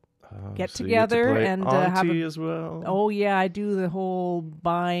to get so together you get to play and auntie have as well. Oh yeah, I do the whole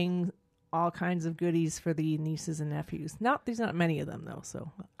buying all kinds of goodies for the nieces and nephews. There's not many of them though,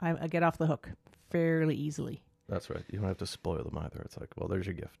 so I get off the hook fairly easily. That's right. You don't have to spoil them either. It's like, well, there's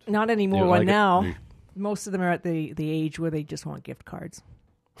your gift. Not anymore. Like now, most of them are at the age where they just want gift cards.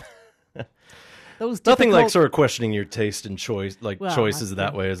 Nothing like sort of questioning your taste and choice, choices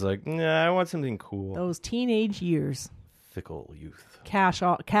that true. way. It's like, nah, I want something cool. Those teenage years. Fickle youth. Cash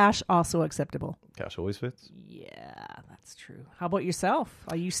also acceptable. Cash always fits. Yeah, that's true. How about yourself?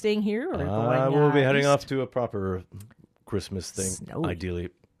 Are you staying here or we'll be heading east? off to a proper Christmas thing. Snowy. Ideally,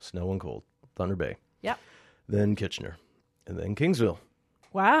 snow and cold. Thunder Bay. Yep. Then Kitchener. And then Kingsville.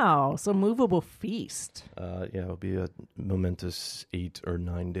 Wow. So movable feast. It'll be a momentous 8 or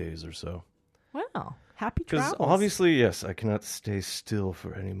 9 days or so. Wow. Happy Because travels. obviously, yes, I cannot stay still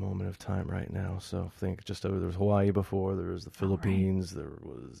for any moment of time right now. So think just there was Hawaii before, there was the Philippines, there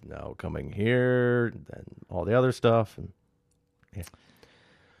was now coming here, then all the other stuff. And yeah.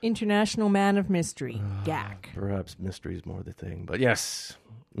 International Man of Mystery, GAC. Perhaps mystery is more the thing. But yes,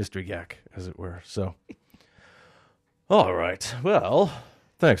 mystery GAC, as it were. So, all right. Well,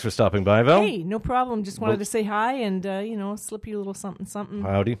 thanks for stopping by, Val. Hey, no problem. Just wanted to say hi and, slip you a little something.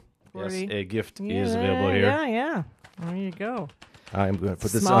 Howdy. Yes, a gift is available here. Yeah. There you go. I'm going to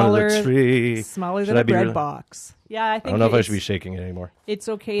put this under the tree. Smaller than a bread box. Yeah, I think I don't know if I should be shaking it anymore. It's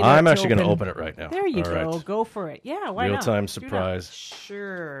okay. I'm actually going to open it right now. There you All go. right. Go for it. Yeah, why not? Real-time surprise.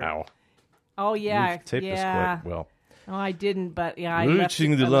 Sure. Ow. Oh, yeah. You've taped this quite well. Oh, I didn't, but yeah, I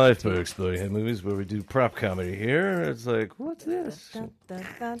Reaching the left life for Exploding Head Movies, where we do prop comedy here. It's like, what's this? You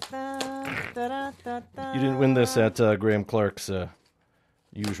didn't win this at Graham Clark's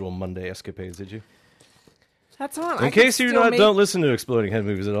usual Monday escapades, did you? That's on. In case you don't listen to Exploding Head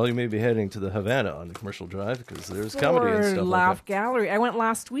Movies at all, you may be heading to the Havana on the Commercial Drive because there's comedy and stuff Laugh like that. Gallery. I went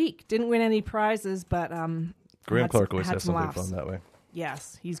last week. Didn't win any prizes, but Graham Clark always had has some something laughs. fun that way.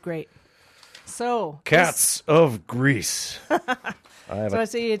 Yes, he's great. So Cats of Greece. I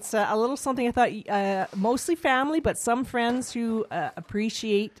say it's a little something I thought mostly family, but some friends who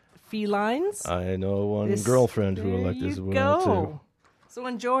appreciate felines. I know one girlfriend who will like this as well too. So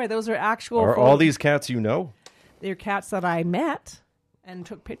enjoy. Those are actual. Are all these cats you know? They're cats that I met and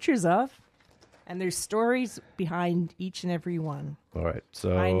took pictures of, and there's stories behind each and every one. All right,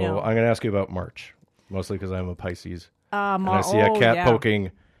 so I know. I'm going to ask you about March, mostly because I'm a Pisces. And I see oh, a cat yeah.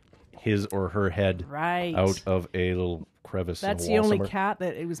 poking his or her head Right. out of a little crevice. That's in the wall only somewhere. cat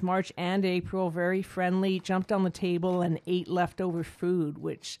that it was March and April, very friendly, jumped on the table and ate leftover food,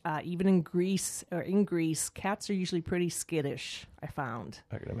 which even in Greece, cats are usually pretty skittish, I found.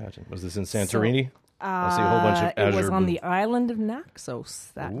 I can imagine. Was this in Santorini? So, I see a whole bunch of azure it was on blue. the island of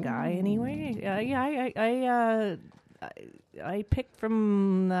Naxos, that guy, anyway. I picked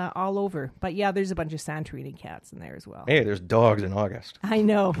from all over. But yeah, there's a bunch of Santorini cats in there as well. Hey, there's dogs in August. I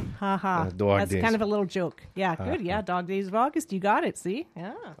know. Ha dog That's days. kind of a little joke. Yeah, good. Yeah, Dog Days of August. You got it. See?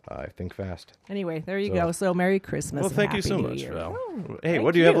 Yeah. I think fast. Anyway, there you go. So Merry Christmas. Well, and thank you Happy so New much, Year. Val. Oh, Hey, thank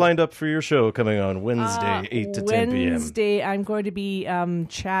what do you have lined up for your show coming on Wednesday, 8 to 10 p.m.? Wednesday, I'm going to be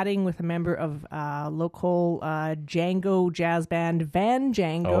chatting with a member of local Django jazz band, Van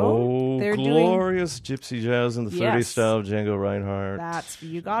Django. Oh, They're glorious gypsy jazz in the 30s Yes. style of Django Reinhardt. That's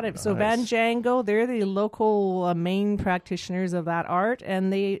you got it. So Nice. Van Django, they're the local main practitioners of that art,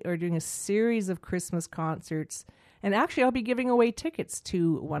 and they are doing a series of Christmas concerts And actually, I'll be giving away tickets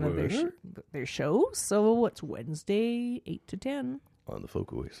to one of Where? their shows. So it's Wednesday, 8 to 10. On the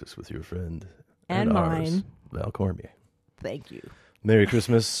Folk Oasis with your friend. And ours, mine. Val Cormier. Thank you. Merry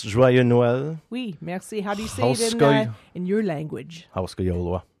Christmas, Joyeux Noël. Oui, merci. How do you say it in your language?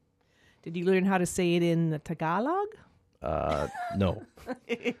 Hauskayolwa. Did you learn how to say it in Tagalog? No.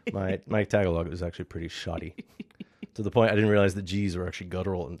 My Tagalog was actually pretty shoddy. To the point I didn't realize the G's were actually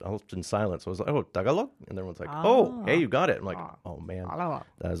guttural and often silent. So I was like, oh, Tagalog? And everyone's like, oh, hey, you got it. I'm like, oh, man,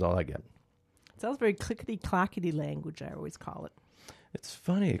 that is all I get. It sounds very clickety-clackety language, I always call it. It's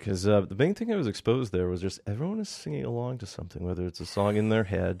funny because the main thing I was exposed there was just everyone is singing along to something, whether it's a song in their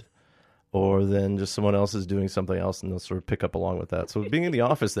head or then just someone else is doing something else and they'll sort of pick up along with that. So being in the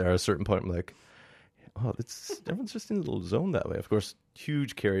office there at a certain point, I'm like, oh, everyone's just in a little zone that way. Of course,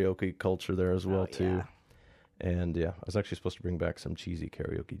 huge karaoke culture there as well, too. And yeah, I was actually supposed to bring back some cheesy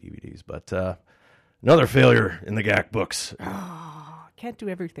karaoke DVDs, but another failure in the GAC books. Can't do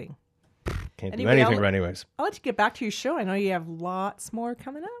everything. Can't do anything anyways. I'll let you get back to your show. I know you have lots more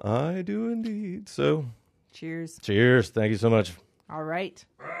coming up. I do indeed. So, cheers. Cheers. Thank you so much. All right.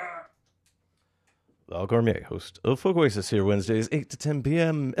 Val Cormier, host of Folk Oasis, here Wednesdays, 8 to 10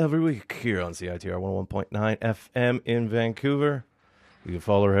 p.m. every week here on CITR 101.9 FM in Vancouver. You can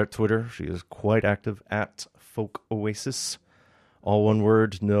follow her at Twitter. She is quite active at Folk Oasis. All one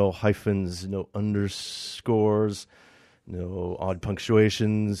word, no hyphens, no underscores, no odd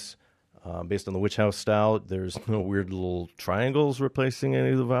punctuations. Based on the Witch House style, there's no weird little triangles replacing any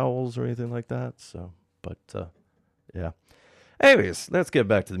of the vowels or anything like that. So, but yeah. Anyways, let's get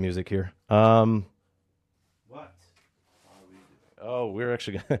back to the music here. What are we doing? Oh, we're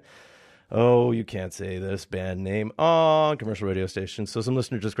actually going to... Oh, you can't say this band name on commercial radio stations, so some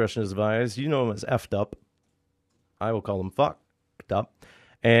listener discretion is advised. You know them as F'd Up. I will call them Fucked Up.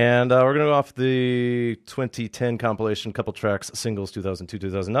 And we're going to go off the 2010 compilation, couple tracks, singles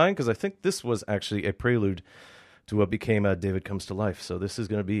 2002-2009, because I think this was actually a prelude to what became David Comes to Life. So this is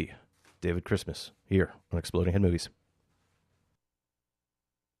going to be David Christmas here on Exploding Head Movies.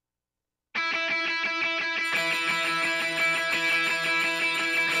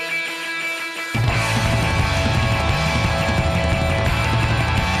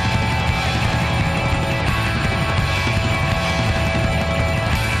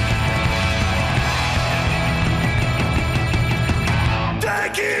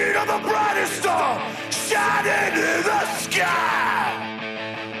 Taking of the brightest star shining in the sky.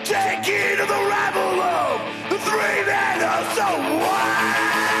 Taking of the rival of the three men are so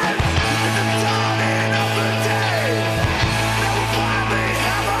wide. It's the dawning of the day. Now we'll finally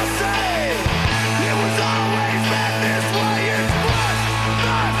have our say. It was always meant this way. It's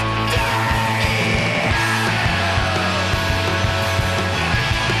Christmas Day.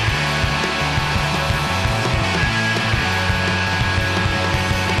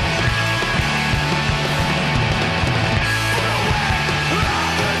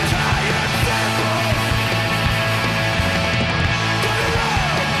 All the tired symbols.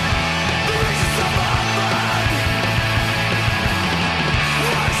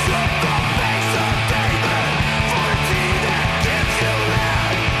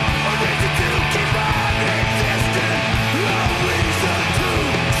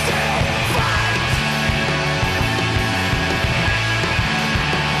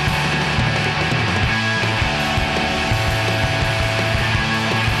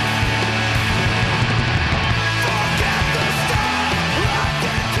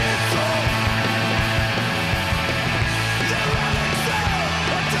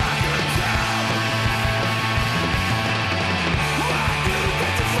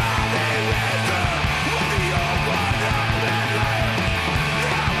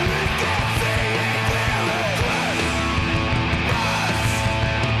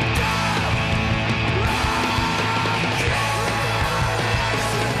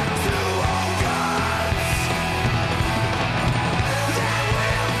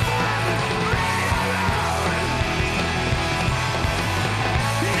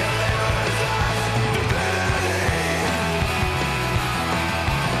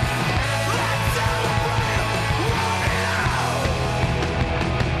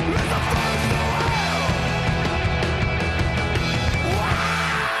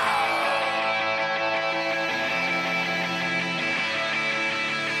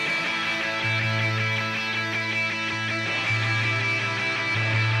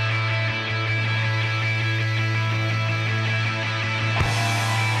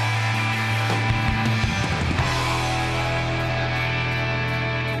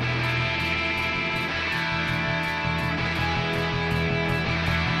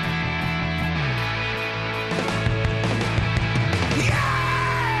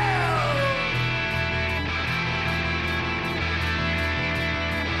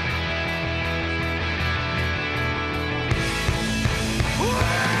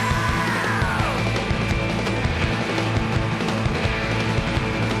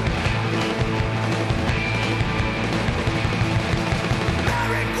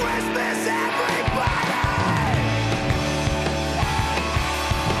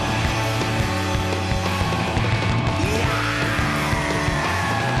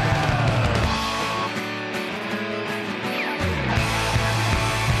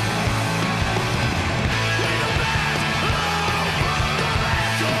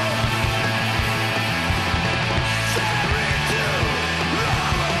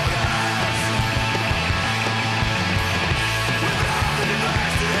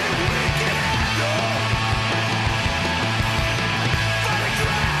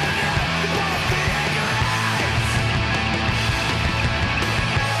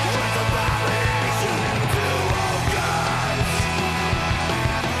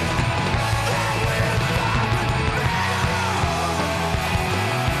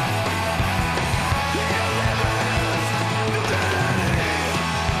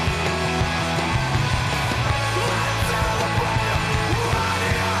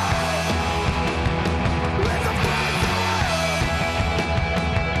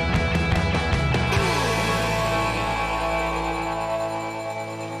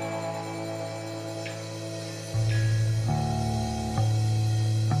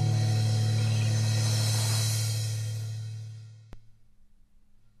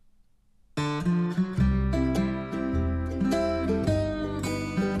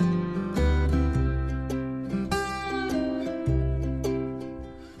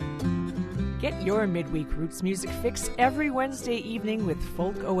 Get your midweek roots music fix every Wednesday evening with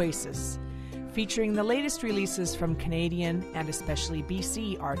Folk Oasis, featuring the latest releases from Canadian and especially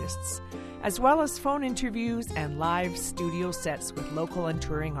BC artists, as well as phone interviews and live studio sets with local and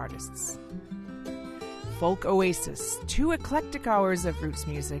touring artists. Folk Oasis, 2 eclectic hours of roots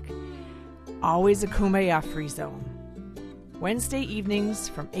music, always a Kumbaya-free zone. Wednesday evenings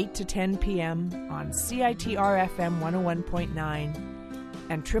from 8 to 10 p.m. on CITR FM 101.9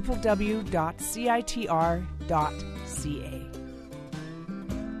 and www.citr.ca.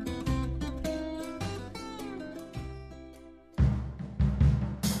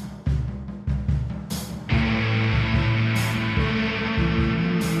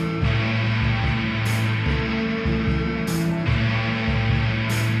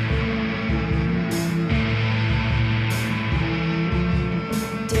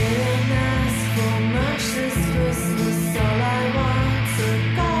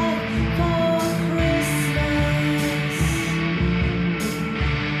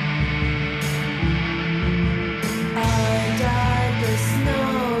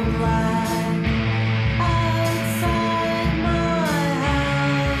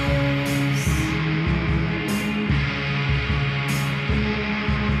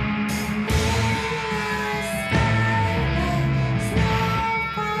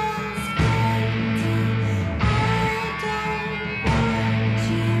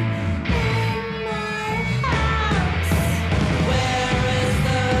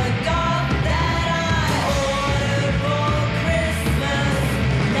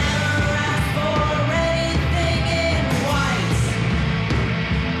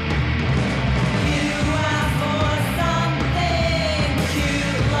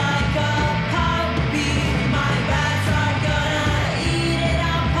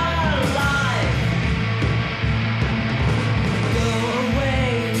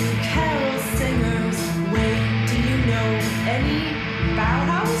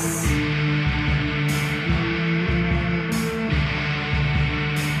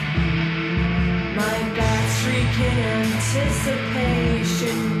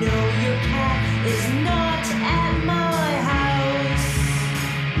 Anticipation, no, your cat is not at my house.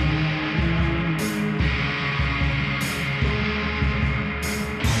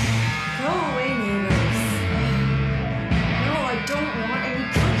 Go away, neighbors. No, I don't want any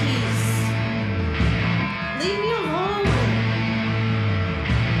cookies. Leave me alone.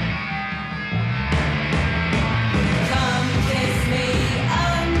 Come kiss me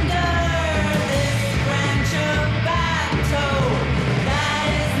under this branch of bateau. That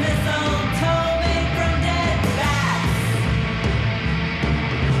is mistletoe made from dead bats.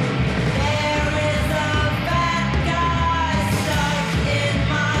 There is a fat guy stuck in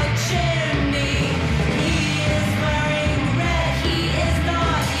my chimney. He is wearing red, he is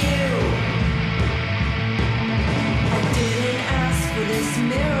not you. I didn't ask for this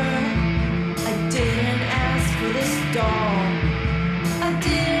mirror. I didn't ask for this doll. I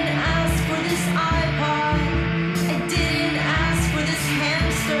didn't ask for this iPod. I didn't ask for this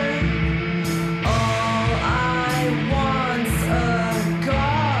hamster. All I want's a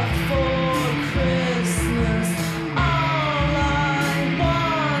goth for Christmas. All I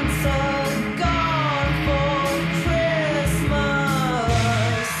want's a goth for Christmas.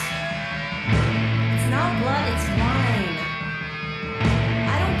 It's not blood, it's wine.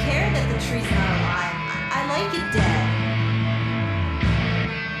 I don't care that the tree's not alive. I like it dead.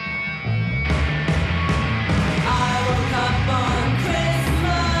 I woke up on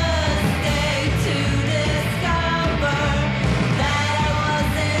Christmas Day to discover that I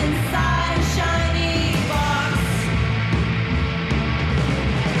was inside a shiny box.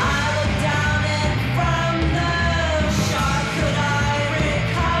 I looked down and from the shock could I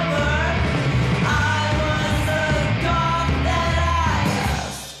recover? I was a goth that I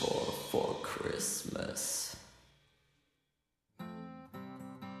asked for Christmas.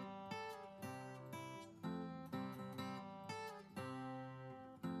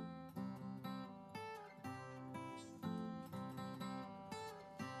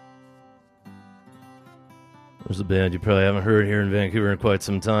 There's a band you probably haven't heard here in Vancouver in quite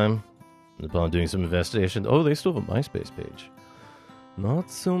some time. Upon doing some investigation, oh, they still have a MySpace page.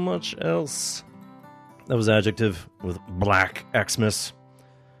 Not so much else. That was Adjective with Black Xmas.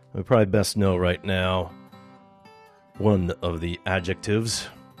 We probably best know right now one of the adjectives,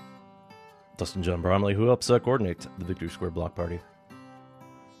 Dustin John Bromley, who helps coordinate the Victory Square Block Party,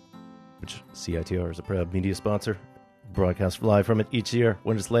 which CITR is a proud media sponsor. Broadcast live from it each year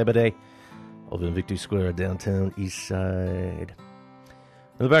when it's Labor Day, over in Victory Square, downtown East Side.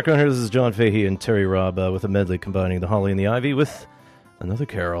 In the background here, this is John Fahey and Terry Robb with a medley combining the Holly and the Ivy with another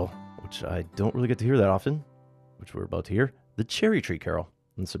carol, which I don't really get to hear that often, which we're about to hear, The Cherry Tree Carol.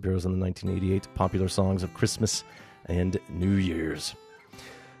 And this appears in the 1988 Popular Songs of Christmas and New Year's.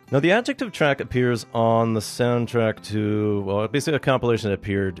 Now, the adjective track appears on the soundtrack to, well, basically a compilation that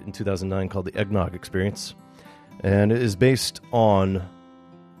appeared in 2009 called The Eggnog Experience. And it is based on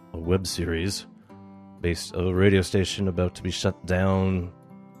a web series based on a radio station about to be shut down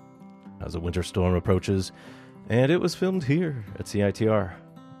as a winter storm approaches. And it was filmed here at CITR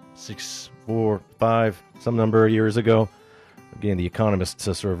 6, 4, 5, some number of years ago. Again, The Economist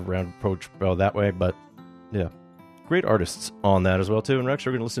sort of round approach that way, but yeah. Great artists on that as well, too. And we're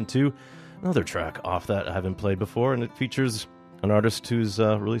actually going to listen to another track off that I haven't played before, and it features an artist who's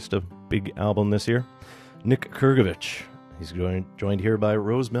released a big album this year, Nick Kurgovich. He's joined here by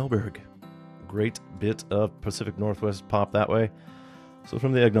Rose Melberg. Great bit of Pacific Northwest pop that way. So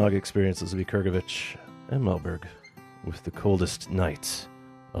from the Eggnog Experience, this will be Kurgovich and Melberg with The Coldest Night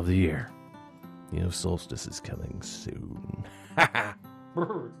of the Year. You know, solstice is coming soon.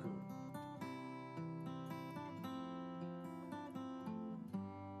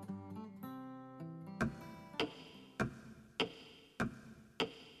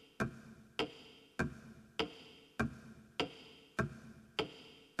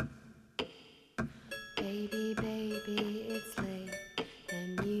 Baby, baby, it's late,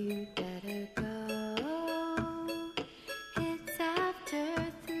 and you better go. It's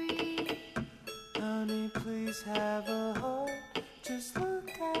after 3. Honey, please have a heart. Just look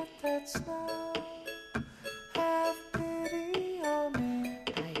at that snow. Have pity on me.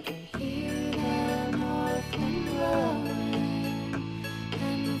 I can hear the north wind blowing,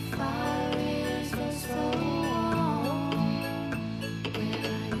 and the fire is oh so warm. Where I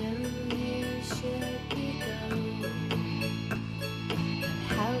know you should be going. But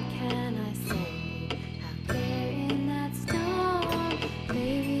how can I say out there in that storm?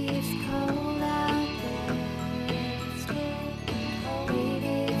 Baby, it's cold out there. It's getting cold.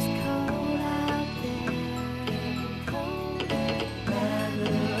 Baby, it's cold out there. Cold.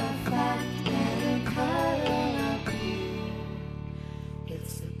 Matter of fact, better cuddle up here.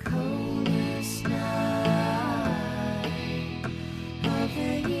 It's the coldest night of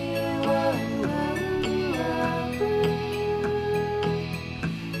the year. Whoa, whoa, whoa.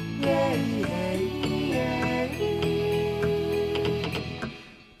 Yeah, yeah, yeah.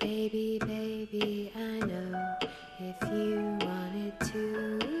 Baby, baby, I know if you wanted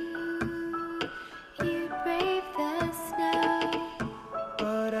to, you'd brave the snow.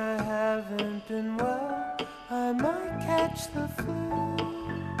 But I haven't been well. I might catch the flu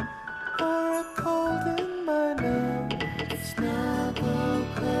or a cold in my nose. Snuggle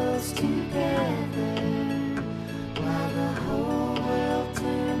close together while the whole world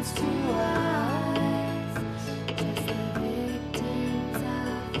turns to ice. Just the victims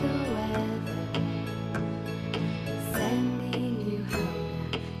of the weather. Sending you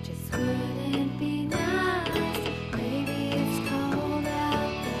home now just wouldn't be nice. Baby, it's cold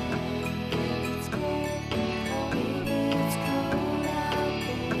out there. It's getting cold. Baby, it's cold out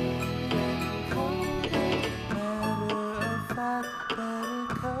there. Cold. Matter of fact, better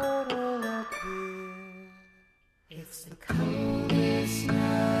cuddle up here. It's the coldest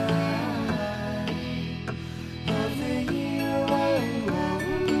night of the year. Whoa, whoa,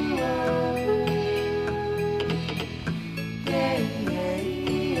 whoa. Yeah, yeah,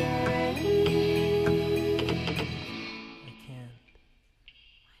 yeah. I can't.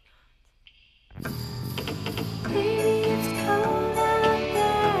 Baby, it's cold out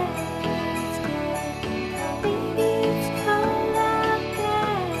there. It's getting cold. Baby, it's cold out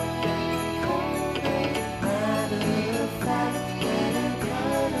there. Cold. Matter of fact, better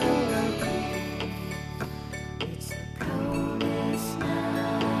cuddle up here. It's the coldest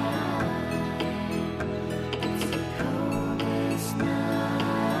night. It's the coldest night. It's the coldest night.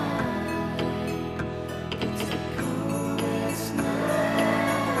 It's the coldest night.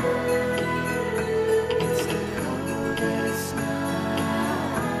 It's the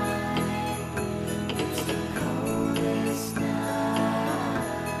coldest night. It's the coldest night.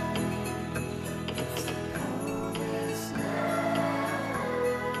 It's the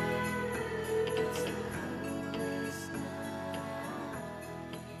coldest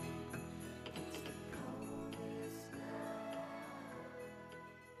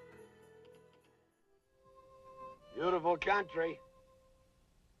Beautiful country.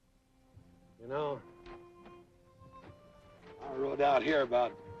 You know, I rode out here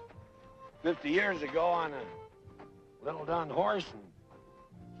about 50 years ago on a little dun horse and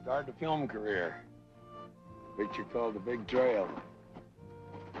started a film career. Picture called The Big Trail.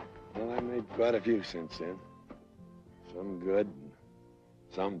 Well, I made quite a few since then. Some good, and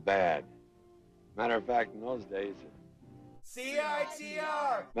some bad. Matter of fact, in those days,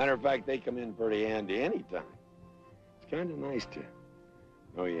 CITR! matter of fact, they come in pretty handy anytime. It's kind of nice to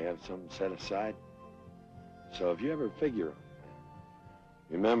know you have something set aside. So if you ever figure on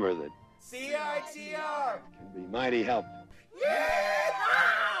that, remember that CITR! can be mighty helpful.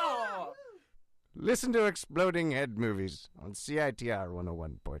 Listen to Exploding Head Movies on CITR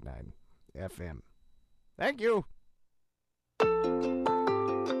 101.9 FM. Thank you.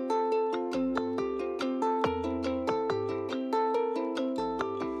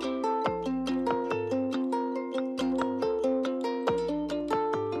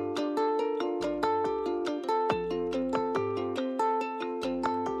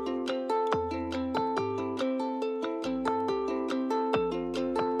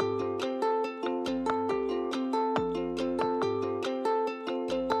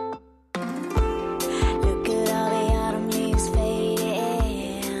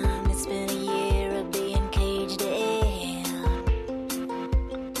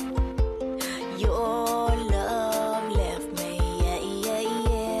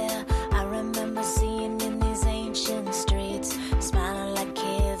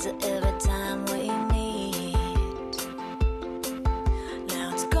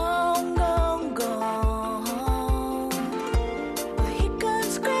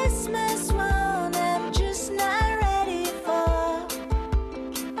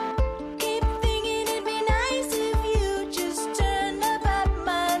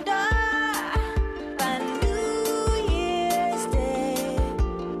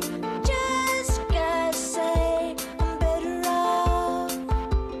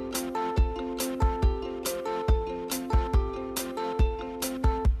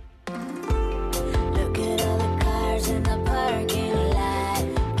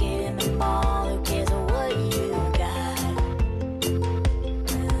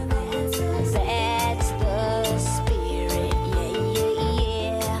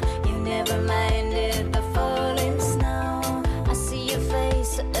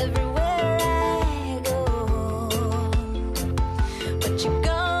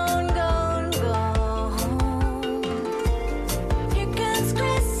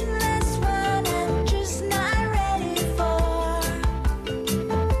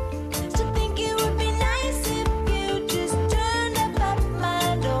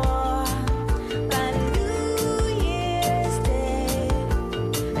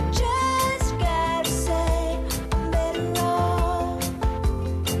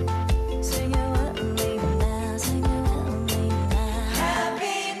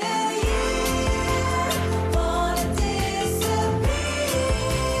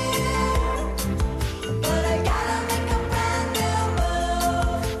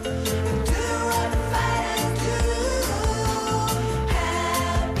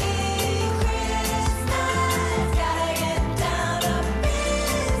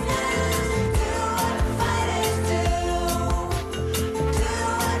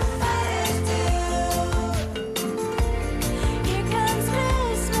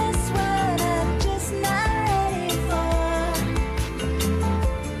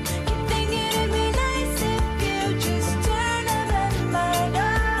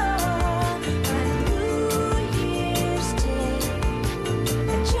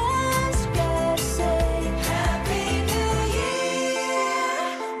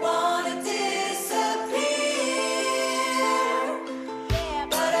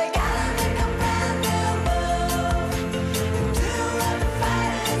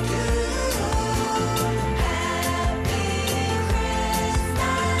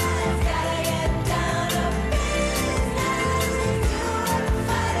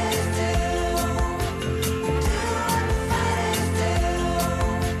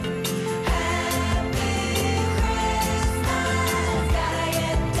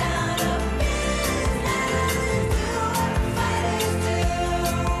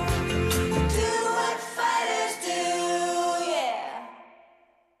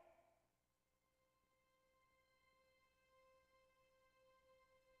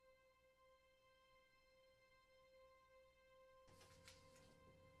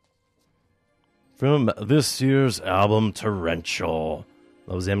 From this year's album, Torrential.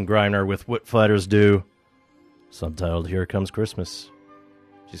 That was M. Griner with What Fighters Do, subtitled Here Comes Christmas.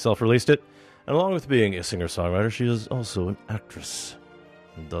 She self-released it, and along with being a singer-songwriter, she is also an actress,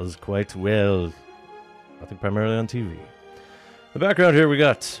 and does quite well. I think primarily on TV. In the background here, we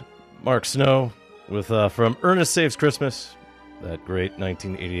got Mark Snow with from Ernest Saves Christmas, that great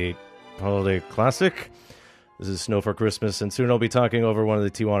 1988 holiday classic. This is Snow for Christmas, and soon I'll be talking over one of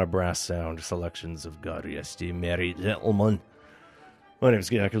the Tijuana Brass Sound selections of God Rest Ye Merry Gentlemen. My name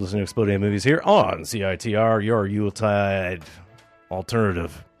is Gak. You're listening to Exploding Head Movies here on CITR, your Yuletide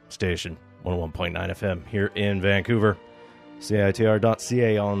alternative station, 101.9 FM here in Vancouver.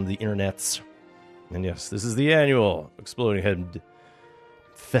 CITR.ca on the internets. And yes, this is the annual Exploding Head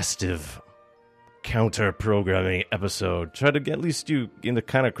festive counter-programming episode. Try to get at least you in the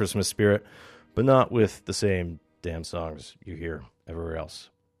kind of Christmas spirit, but not with the same damn songs you hear everywhere else.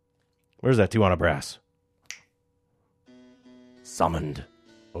 Where's that Tijuana Brass? Summoned.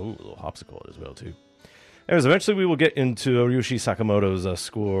 Oh, a little hopsicle as well, too. Anyways, eventually we will get into Ryuichi Sakamoto's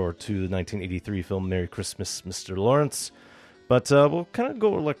score to the 1983 film Merry Christmas, Mr. Lawrence. But we'll kind of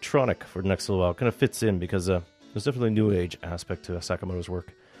go electronic for the next little while. Kind of fits in because there's definitely a new age aspect to Sakamoto's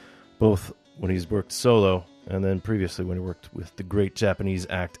work, both when he's worked solo and then previously when he worked with the great Japanese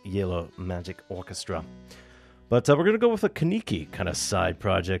act Yellow Magic Orchestra. But we're going to go with a Kaneki kind of side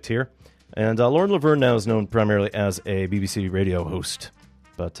project here. And Lauren Laverne now is known primarily as a BBC radio host.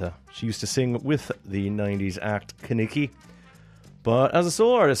 But she used to sing with the 90s act Kaneki. But as a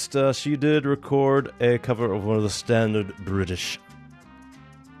solo artist, she did record a cover of one of the standard British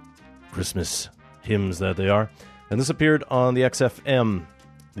Christmas hymns that they are. And this appeared on the XFM,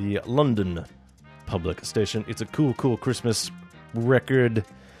 the London public station. It's a cool Christmas record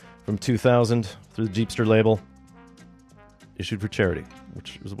from 2000 through the Jeepster label. Issued for charity,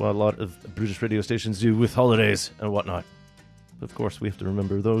 which is what a lot of British radio stations do with holidays and whatnot. But of course, we have to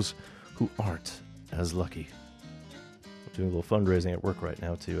remember those who aren't as lucky. We're doing a little fundraising at work right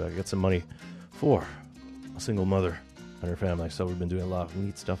now to get some money for a single mother and her family, so we've been doing a lot of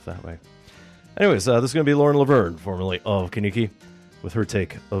neat stuff that way. Anyways, this is going to be Lauren Laverne, formerly of Kaneki, with her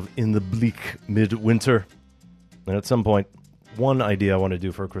take of In the Bleak Midwinter. And at some point, one idea I want to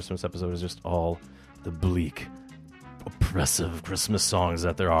do for a Christmas episode is just all the bleak, oppressive Christmas songs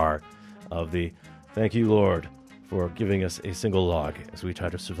that there are of the thank you, Lord, for giving us a single log as we try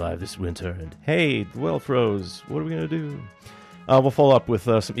to survive this winter. And hey, the well froze. What are we going to do? We'll follow up with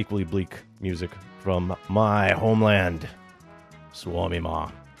some equally bleak music from my homeland, Swami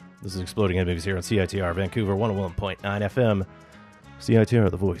Ma. This is Exploding Head Movies here on CITR Vancouver 101.9 FM. CITR,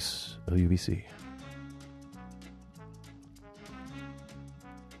 the voice of UBC.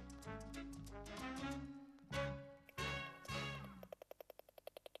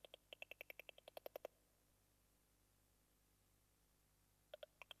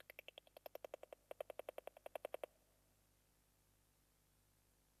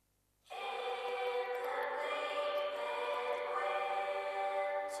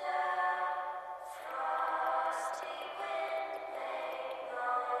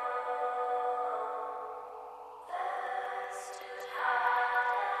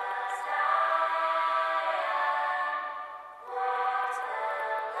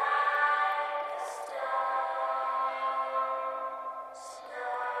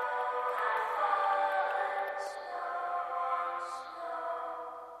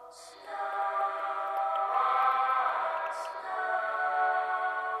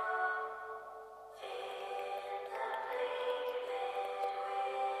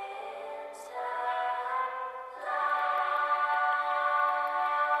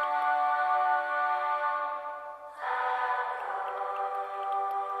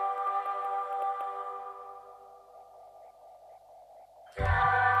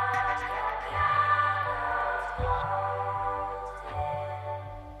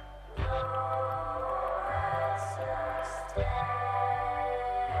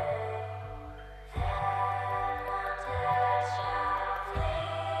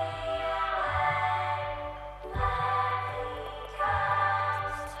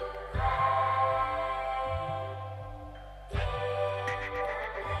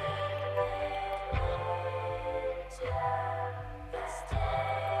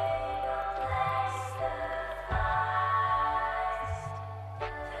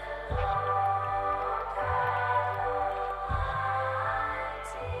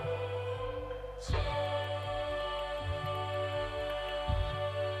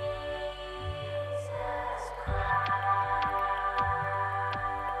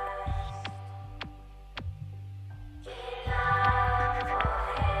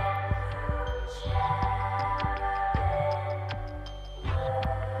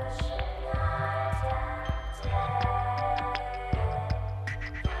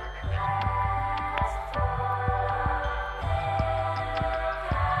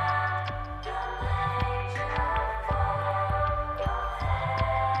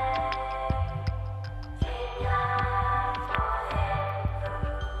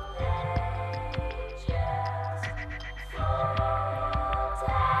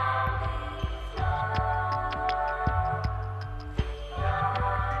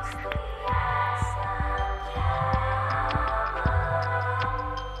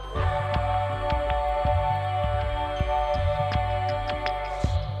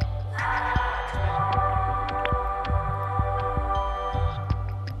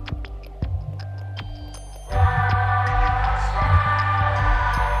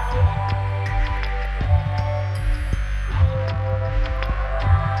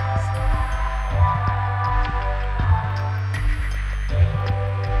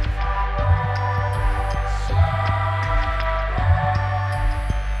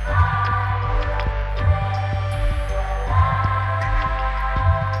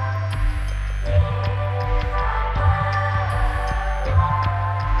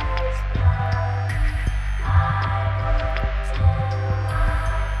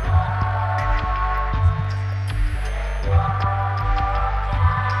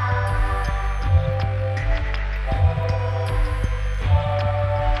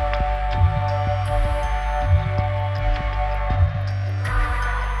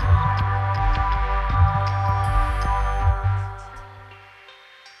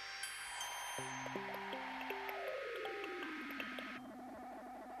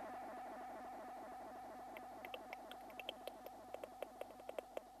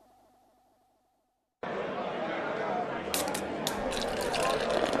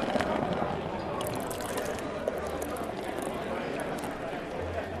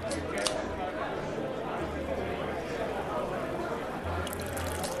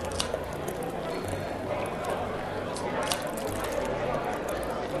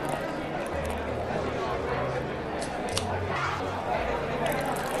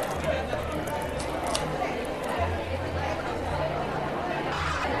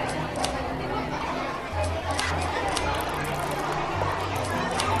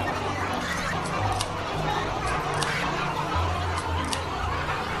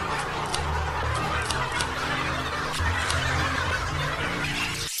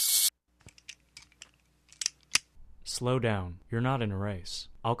 Slow down. You're not in a race.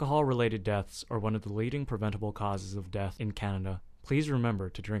 Alcohol-related deaths are one of the leading preventable causes of death in Canada. Please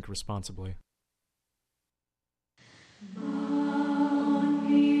remember to drink responsibly.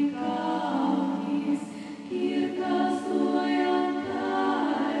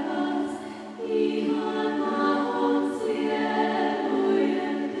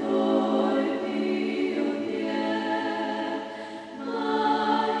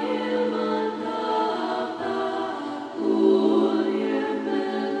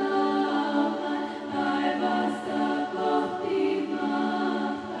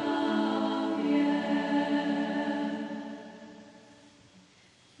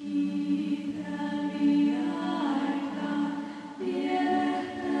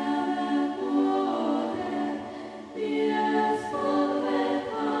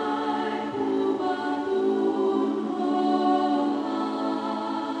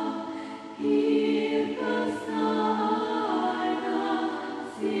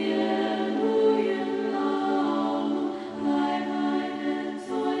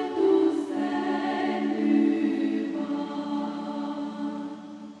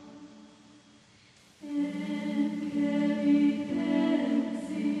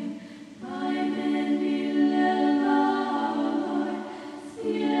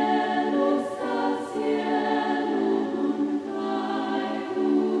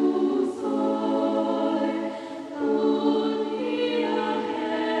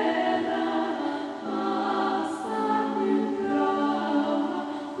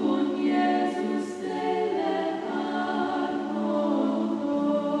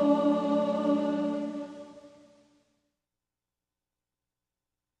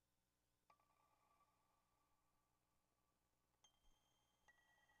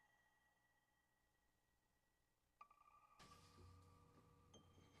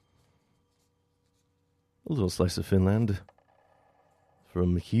 A little slice of Finland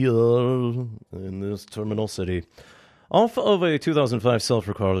from here in this terminal city. Off of a 2005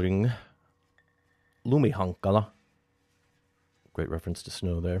 self-recording, Lumihankala. Great reference to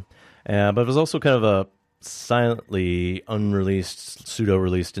snow there. But it was also kind of a silently unreleased,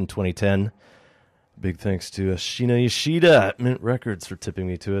 pseudo-released in 2010. Big thanks to Shina Yoshida at Mint Records for tipping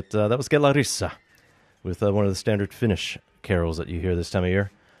me to it. That was Gelarissa with one of the standard Finnish carols that you hear this time of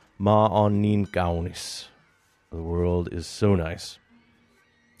year. Ma on niin kaunis. The world is so nice.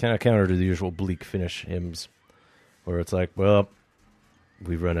 Kind of counter to the usual bleak Finnish hymns, where it's like, well,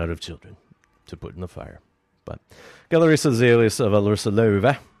 we've run out of children to put in the fire. But Gelarissa is the alias of Alursa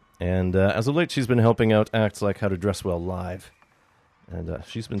Lööve, and as of late she's been helping out acts like How to Dress Well Live. And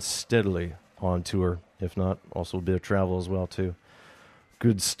she's been steadily on tour, if not also a bit of travel as well, too.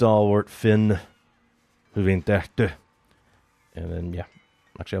 Good stalwart Finn, hyvin tehty. And then, yeah.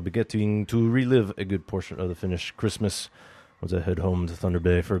 Actually, I'll be getting to relive a good portion of the Finnish Christmas once I head home to Thunder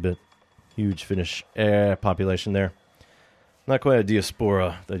Bay for a bit. Huge Finnish population there. Not quite a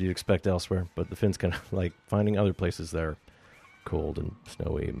diaspora that you'd expect elsewhere, but the Finns kind of like finding other places that are cold and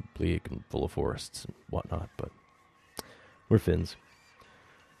snowy and bleak and full of forests and whatnot. But we're Finns.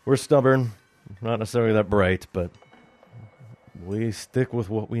 We're stubborn, not necessarily that bright, but we stick with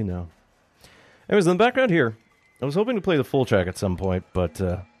what we know. Anyways, in the background here, I was hoping to play the full track at some point, but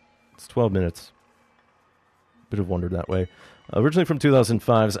it's 12 minutes. Bit of wonder that way. Originally from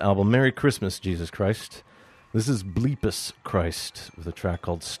 2005's album Merry Christmas, Jesus Christ. This is Bleepus Christ with a track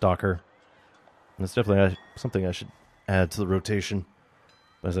called Stalker. And it's definitely something I should add to the rotation.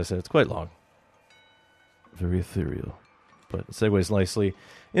 But as I said, it's quite long. Very ethereal. But it segues nicely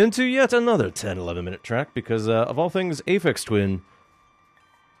into yet another 10-11 minute track because of all things, Aphex Twin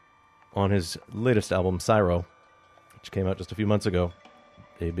on his latest album, Syro, which came out just a few months ago.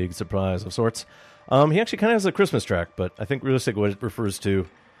 A big surprise of sorts. He actually kind of has a Christmas track, but I think realistically what it refers to,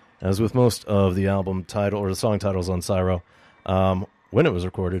 as with most of the album title or the song titles on Syro, when it was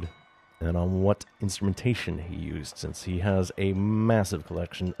recorded and on what instrumentation he used, since he has a massive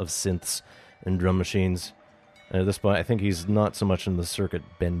collection of synths and drum machines. And at this point, I think he's not so much in the circuit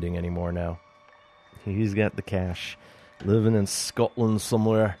bending anymore now. He's got the cash, living in Scotland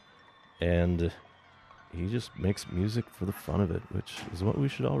somewhere, and he just makes music for the fun of it, which is what we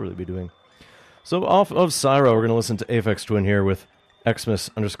should all really be doing. So off of Syro, we're going to listen to Aphex Twin here with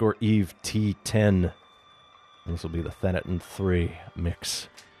Xmas_Eve T10. This will be the Thanaton 3 mix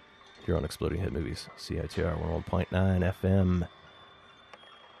here on Exploding Hit Movies, CITR 101.9 FM.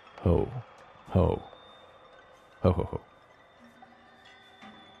 Ho, ho, ho, ho, ho.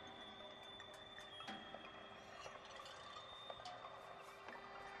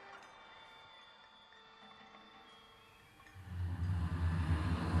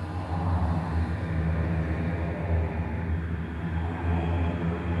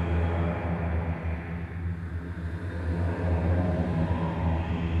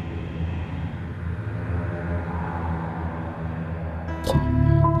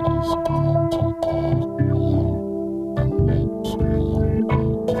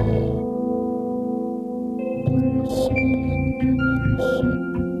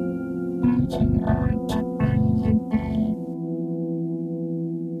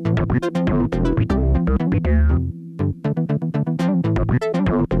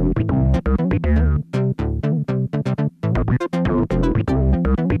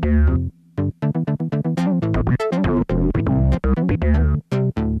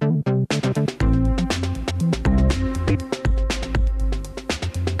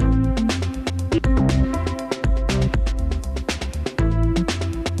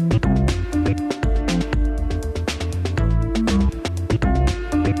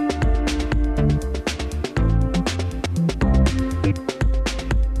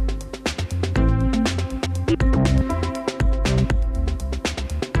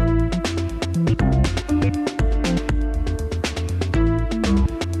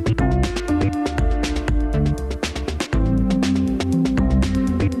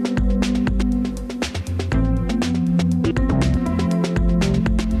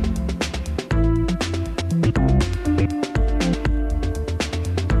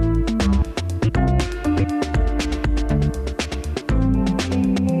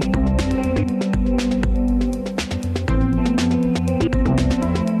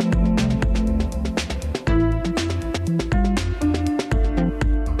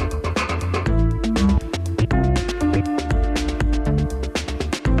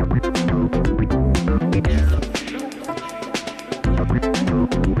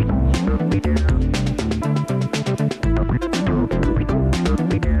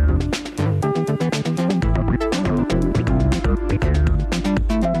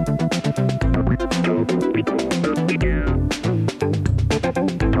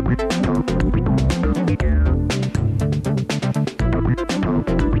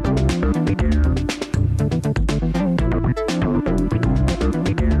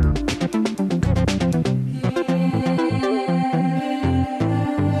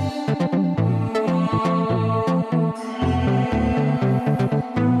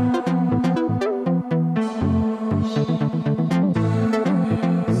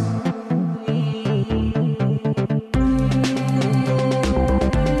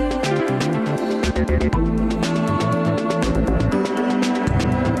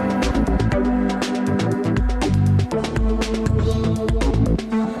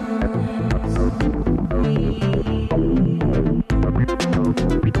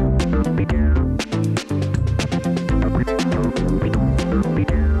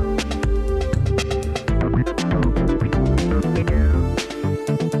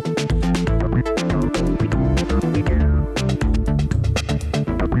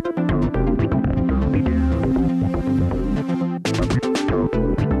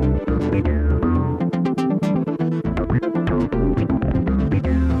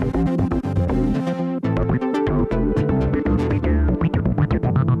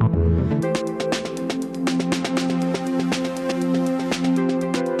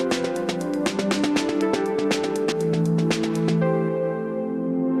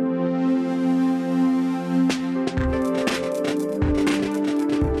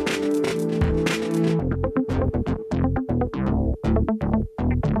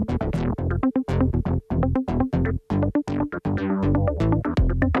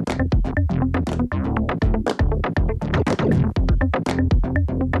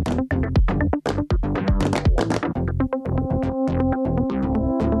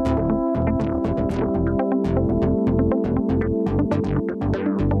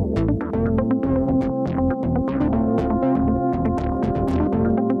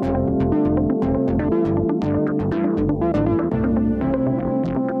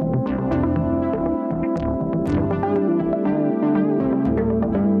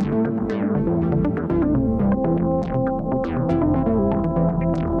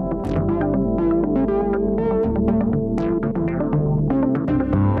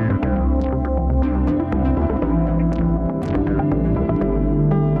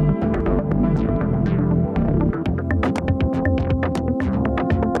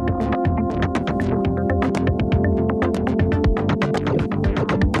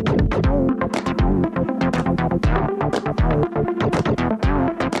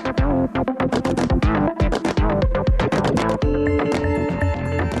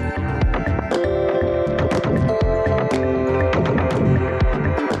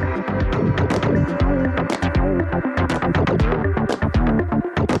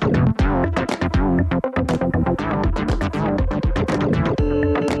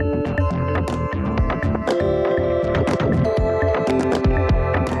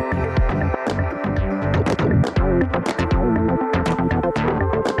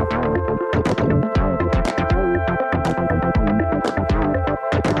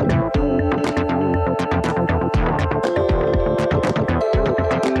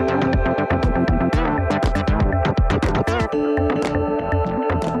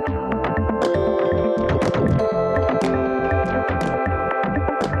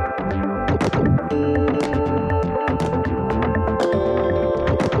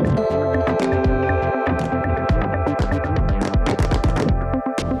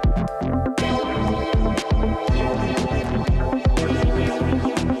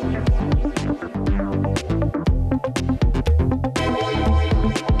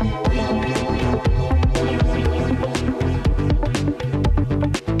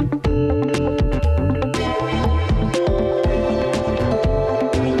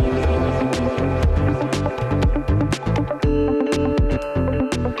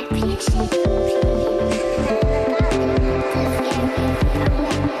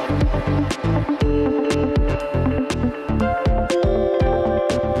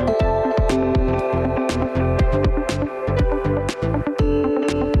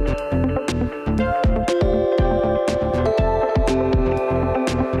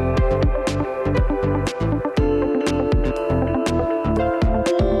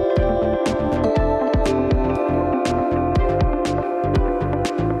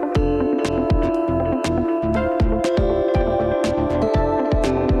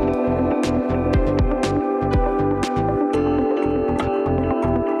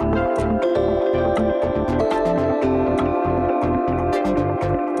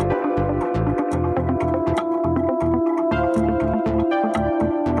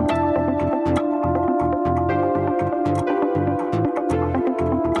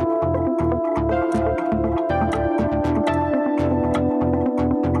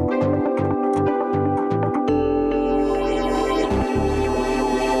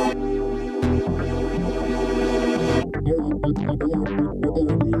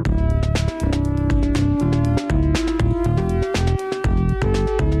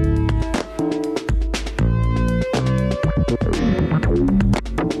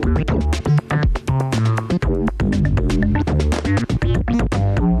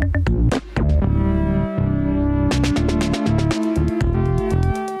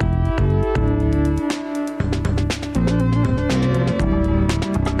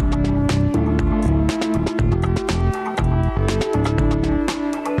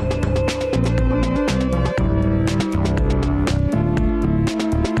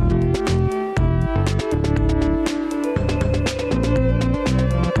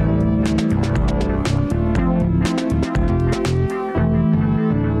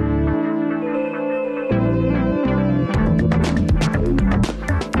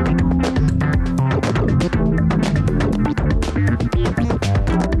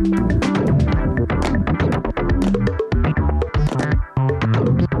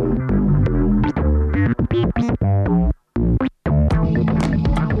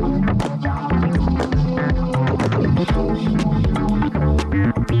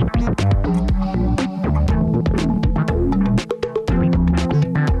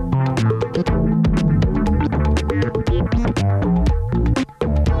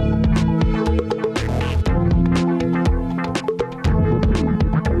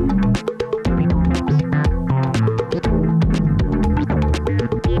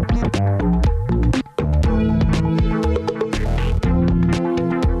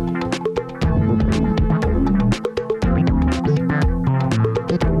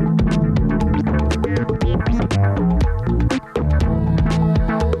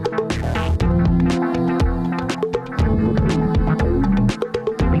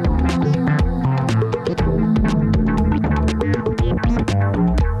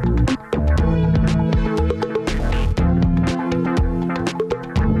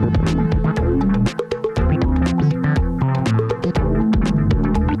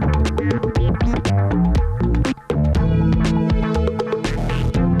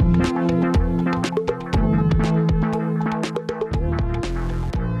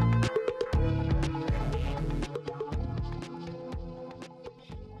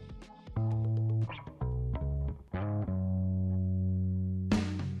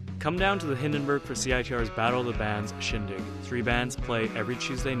 Come down to the Hindenburg for CITR's Battle of the Bands Shindig. 3 bands play every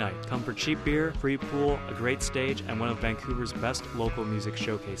Tuesday night. Come for cheap beer, free pool, a great stage, and one of Vancouver's best local music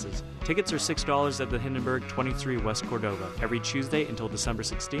showcases. Tickets are $6 at the Hindenburg, 23 West Cordova, every Tuesday until December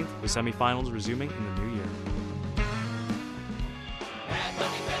 16th, with semifinals resuming in the new year.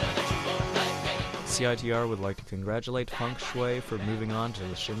 CITR would like to congratulate Feng Shui for moving on to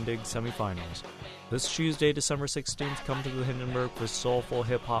the Shindig semifinals. This Tuesday, December 16th, come to the Hindenburg for soulful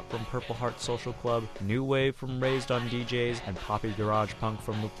hip-hop from Purple Heart Social Club, new wave from Raised on DJs, and poppy garage punk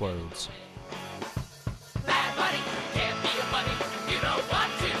from the Plodes.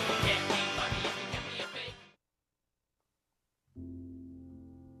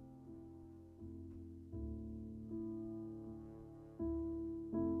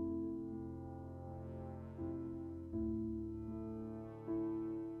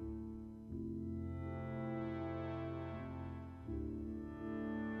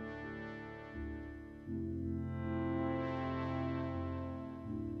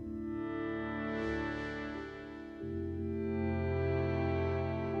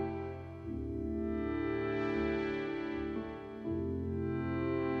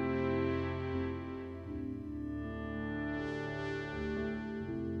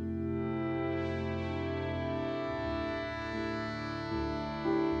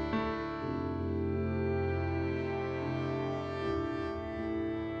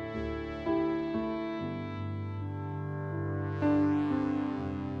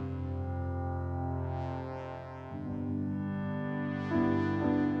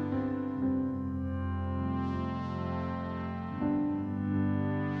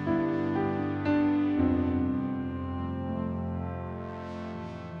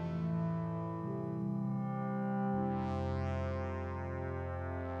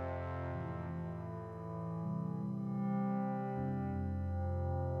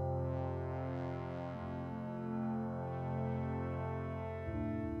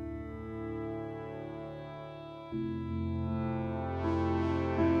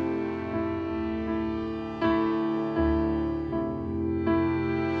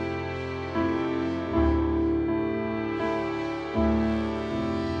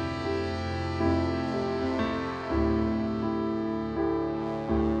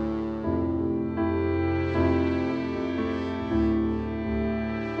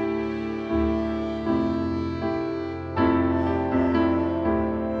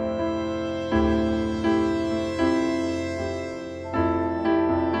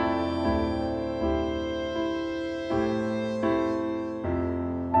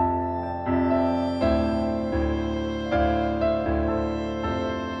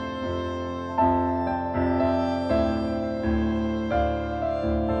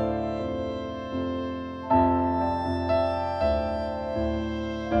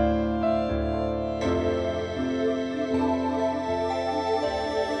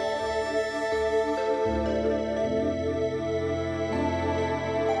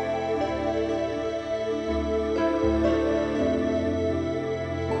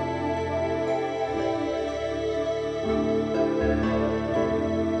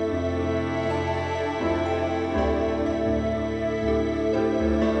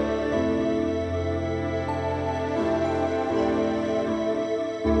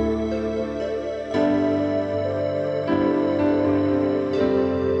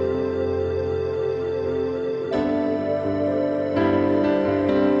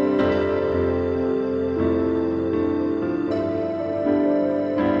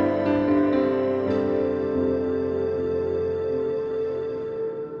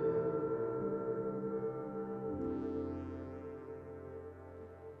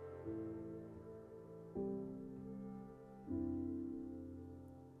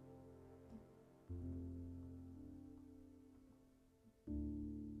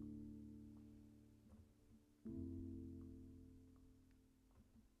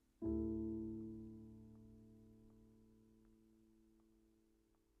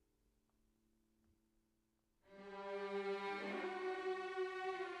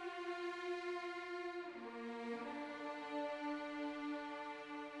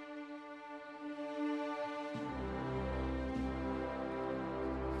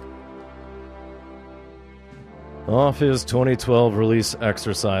 Off his 2012 release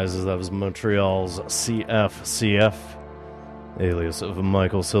Exercises, that was Montreal's CF, alias of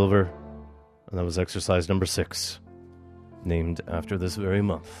Michael Silver, and that was Exercise number 6, named after this very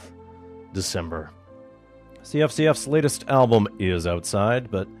month, December. CF's latest album is outside,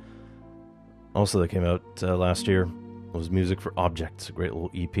 but also that came out last year was Music for Objects, a great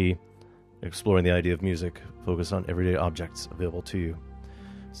little EP exploring the idea of music focused on everyday objects available to you.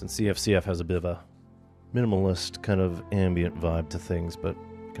 Since CF has a bit of a minimalist kind of ambient vibe to things, but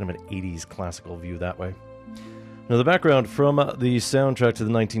kind of an 80s classical view that way. Now, the background from the soundtrack to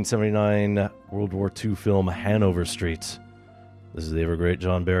the 1979 World War II film Hanover Street. This is the ever great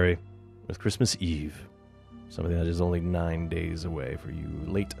John Barry with Christmas Eve. Something that is only 9 days away for you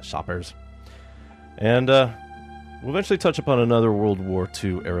late shoppers. And we'll eventually touch upon another World War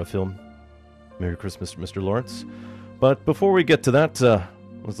II era film, Merry Christmas, Mr. Lawrence. But before we get to that,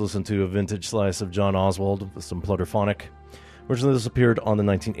 let's listen to a vintage slice of John Oswald with some Plunderphonic. Originally, this appeared on the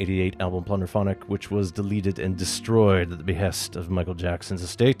 1988 album Plunderphonic, which was deleted and destroyed at the behest of Michael Jackson's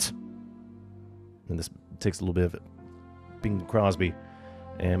estate. And this takes a little bit of Bing Crosby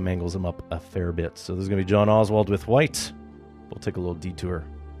and mangles him up a fair bit. So this is going to be John Oswald with White. We'll take a little detour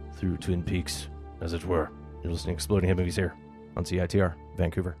through Twin Peaks, as it were. You're listening to Exploding Head Movies here on CITR,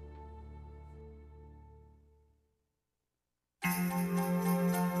 Vancouver.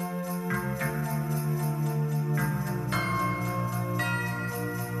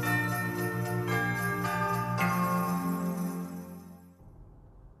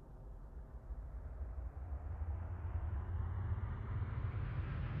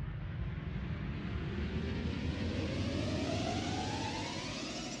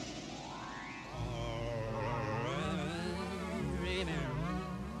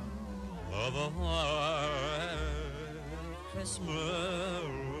 Of a white Christmas,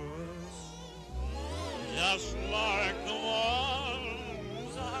 just like the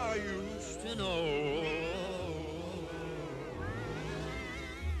ones I used to know,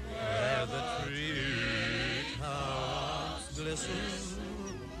 where the treetops glisten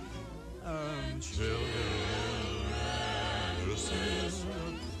and children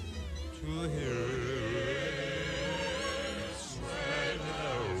listen to hear sleigh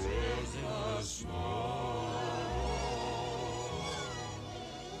bells in the snow.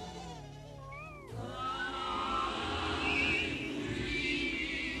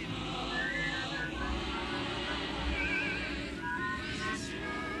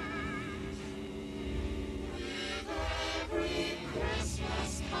 Every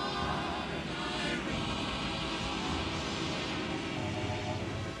Christmas card I write,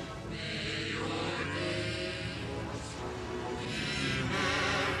 may your days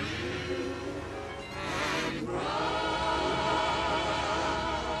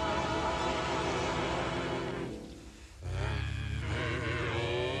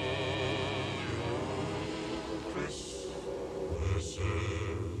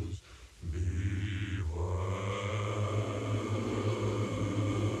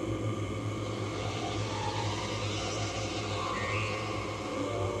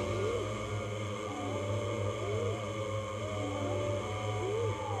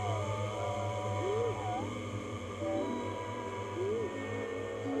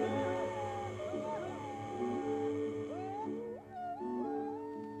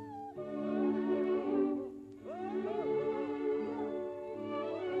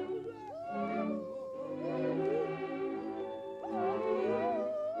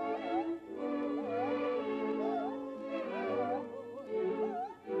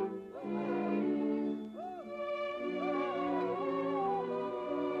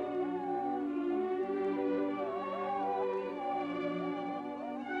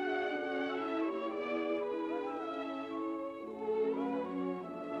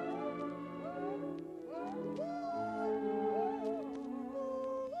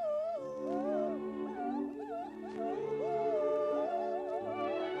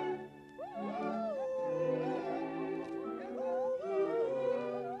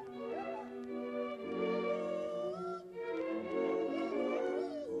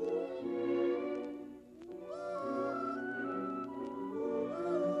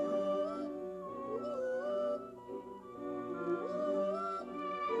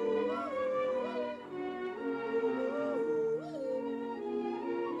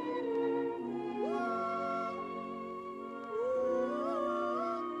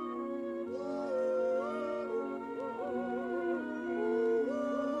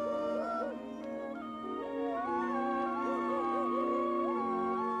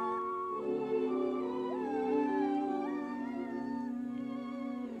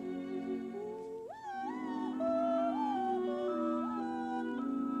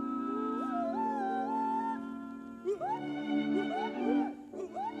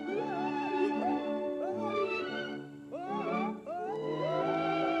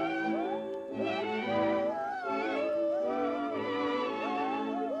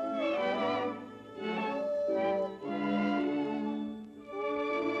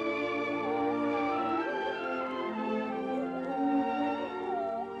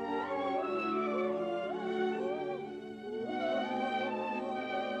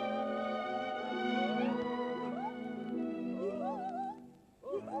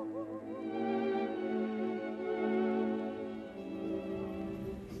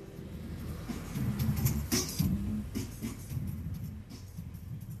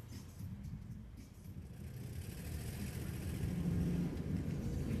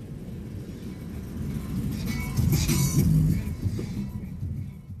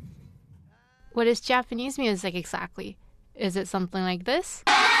What is Japanese music exactly? Is it something like this?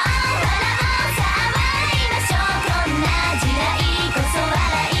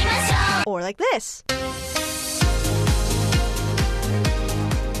 Or like this.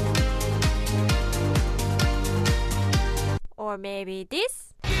 Or maybe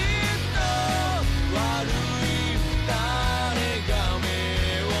this?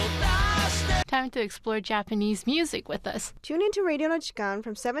 Time to explore Japanese music with us. Tune into Radio no Chikan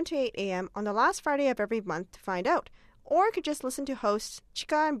from 7 to 8 a.m. on the last Friday of every month to find out. Or you could just listen to hosts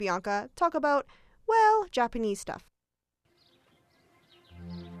Chika and Bianca talk about, well, Japanese stuff.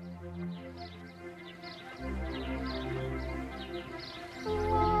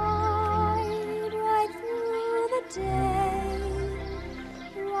 Right through the day,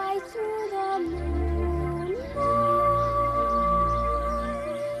 right through the moonlight,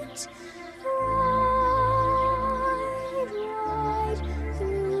 right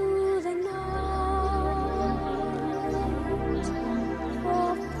through the night,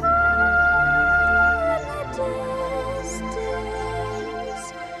 for far in the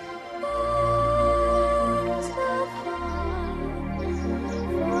distance burns the fire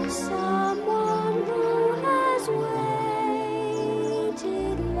for someone who has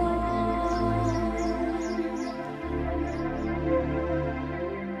waited long.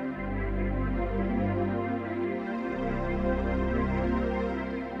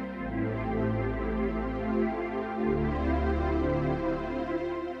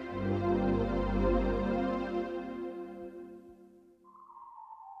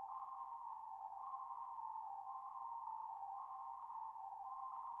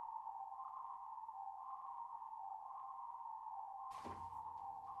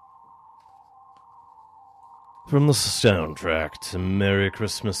 From the soundtrack to Merry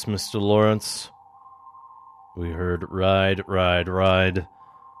Christmas, Mr. Lawrence, we heard Ride, Ride, Ride,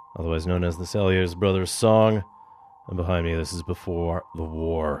 otherwise known as the Salier's Brothers song, and behind me this is Before the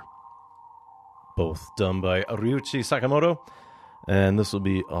War, both done by Ryuichi Sakamoto, and this will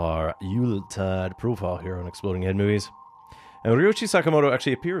be our Yuletide profile here on Exploding Head Movies. And Ryuichi Sakamoto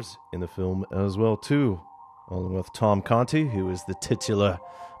actually appears in the film as well, too, along with Tom Conti, who is the titular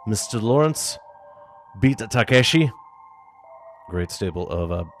Mr. Lawrence, Beat Takeshi, great staple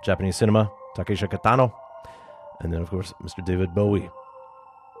of Japanese cinema, Takeshi Kitano, and then, of course, Mr. David Bowie,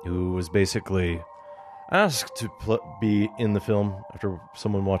 who was basically asked to be in the film after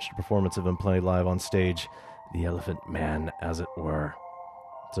someone watched a performance of him play live on stage, the Elephant Man, as it were.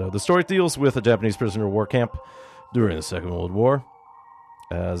 So the story deals with a Japanese prisoner of war camp during the Second World War,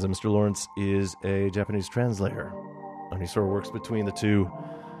 as Mr. Lawrence is a Japanese translator, and he sort of works between the two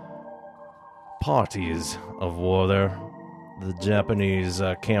parties of war there. The Japanese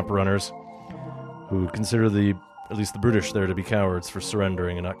camp runners, who consider at least the British there to be cowards for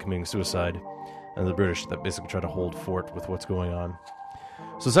surrendering and not committing suicide, and the British that basically try to hold fort with what's going on.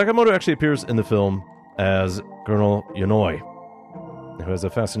 So Sakamoto actually appears in the film as Colonel Yonoi, who has a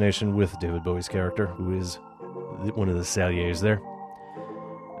fascination with David Bowie's character, who is one of the Saliers there.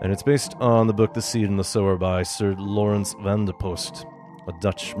 And it's based on the book The Seed and the Sower by Sir Lawrence van de Post, a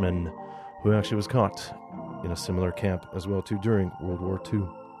Dutchman who actually was caught in a similar camp as well too during World War II.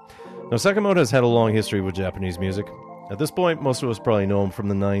 Now, Sakamoto has had a long history with Japanese music. At this point, most of us probably know him from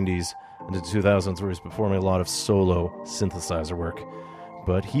the 90s into 2000s, where he's performing a lot of solo synthesizer work.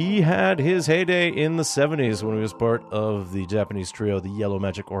 But he had his heyday in the 70s when he was part of the Japanese trio, the Yellow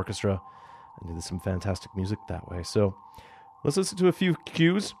Magic Orchestra, and did some fantastic music that way. So let's listen to a few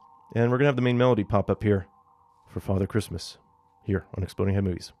cues, and we're going to have the main melody pop up here for Father Christmas, here on Exploding Head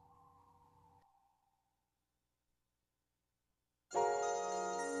Movies.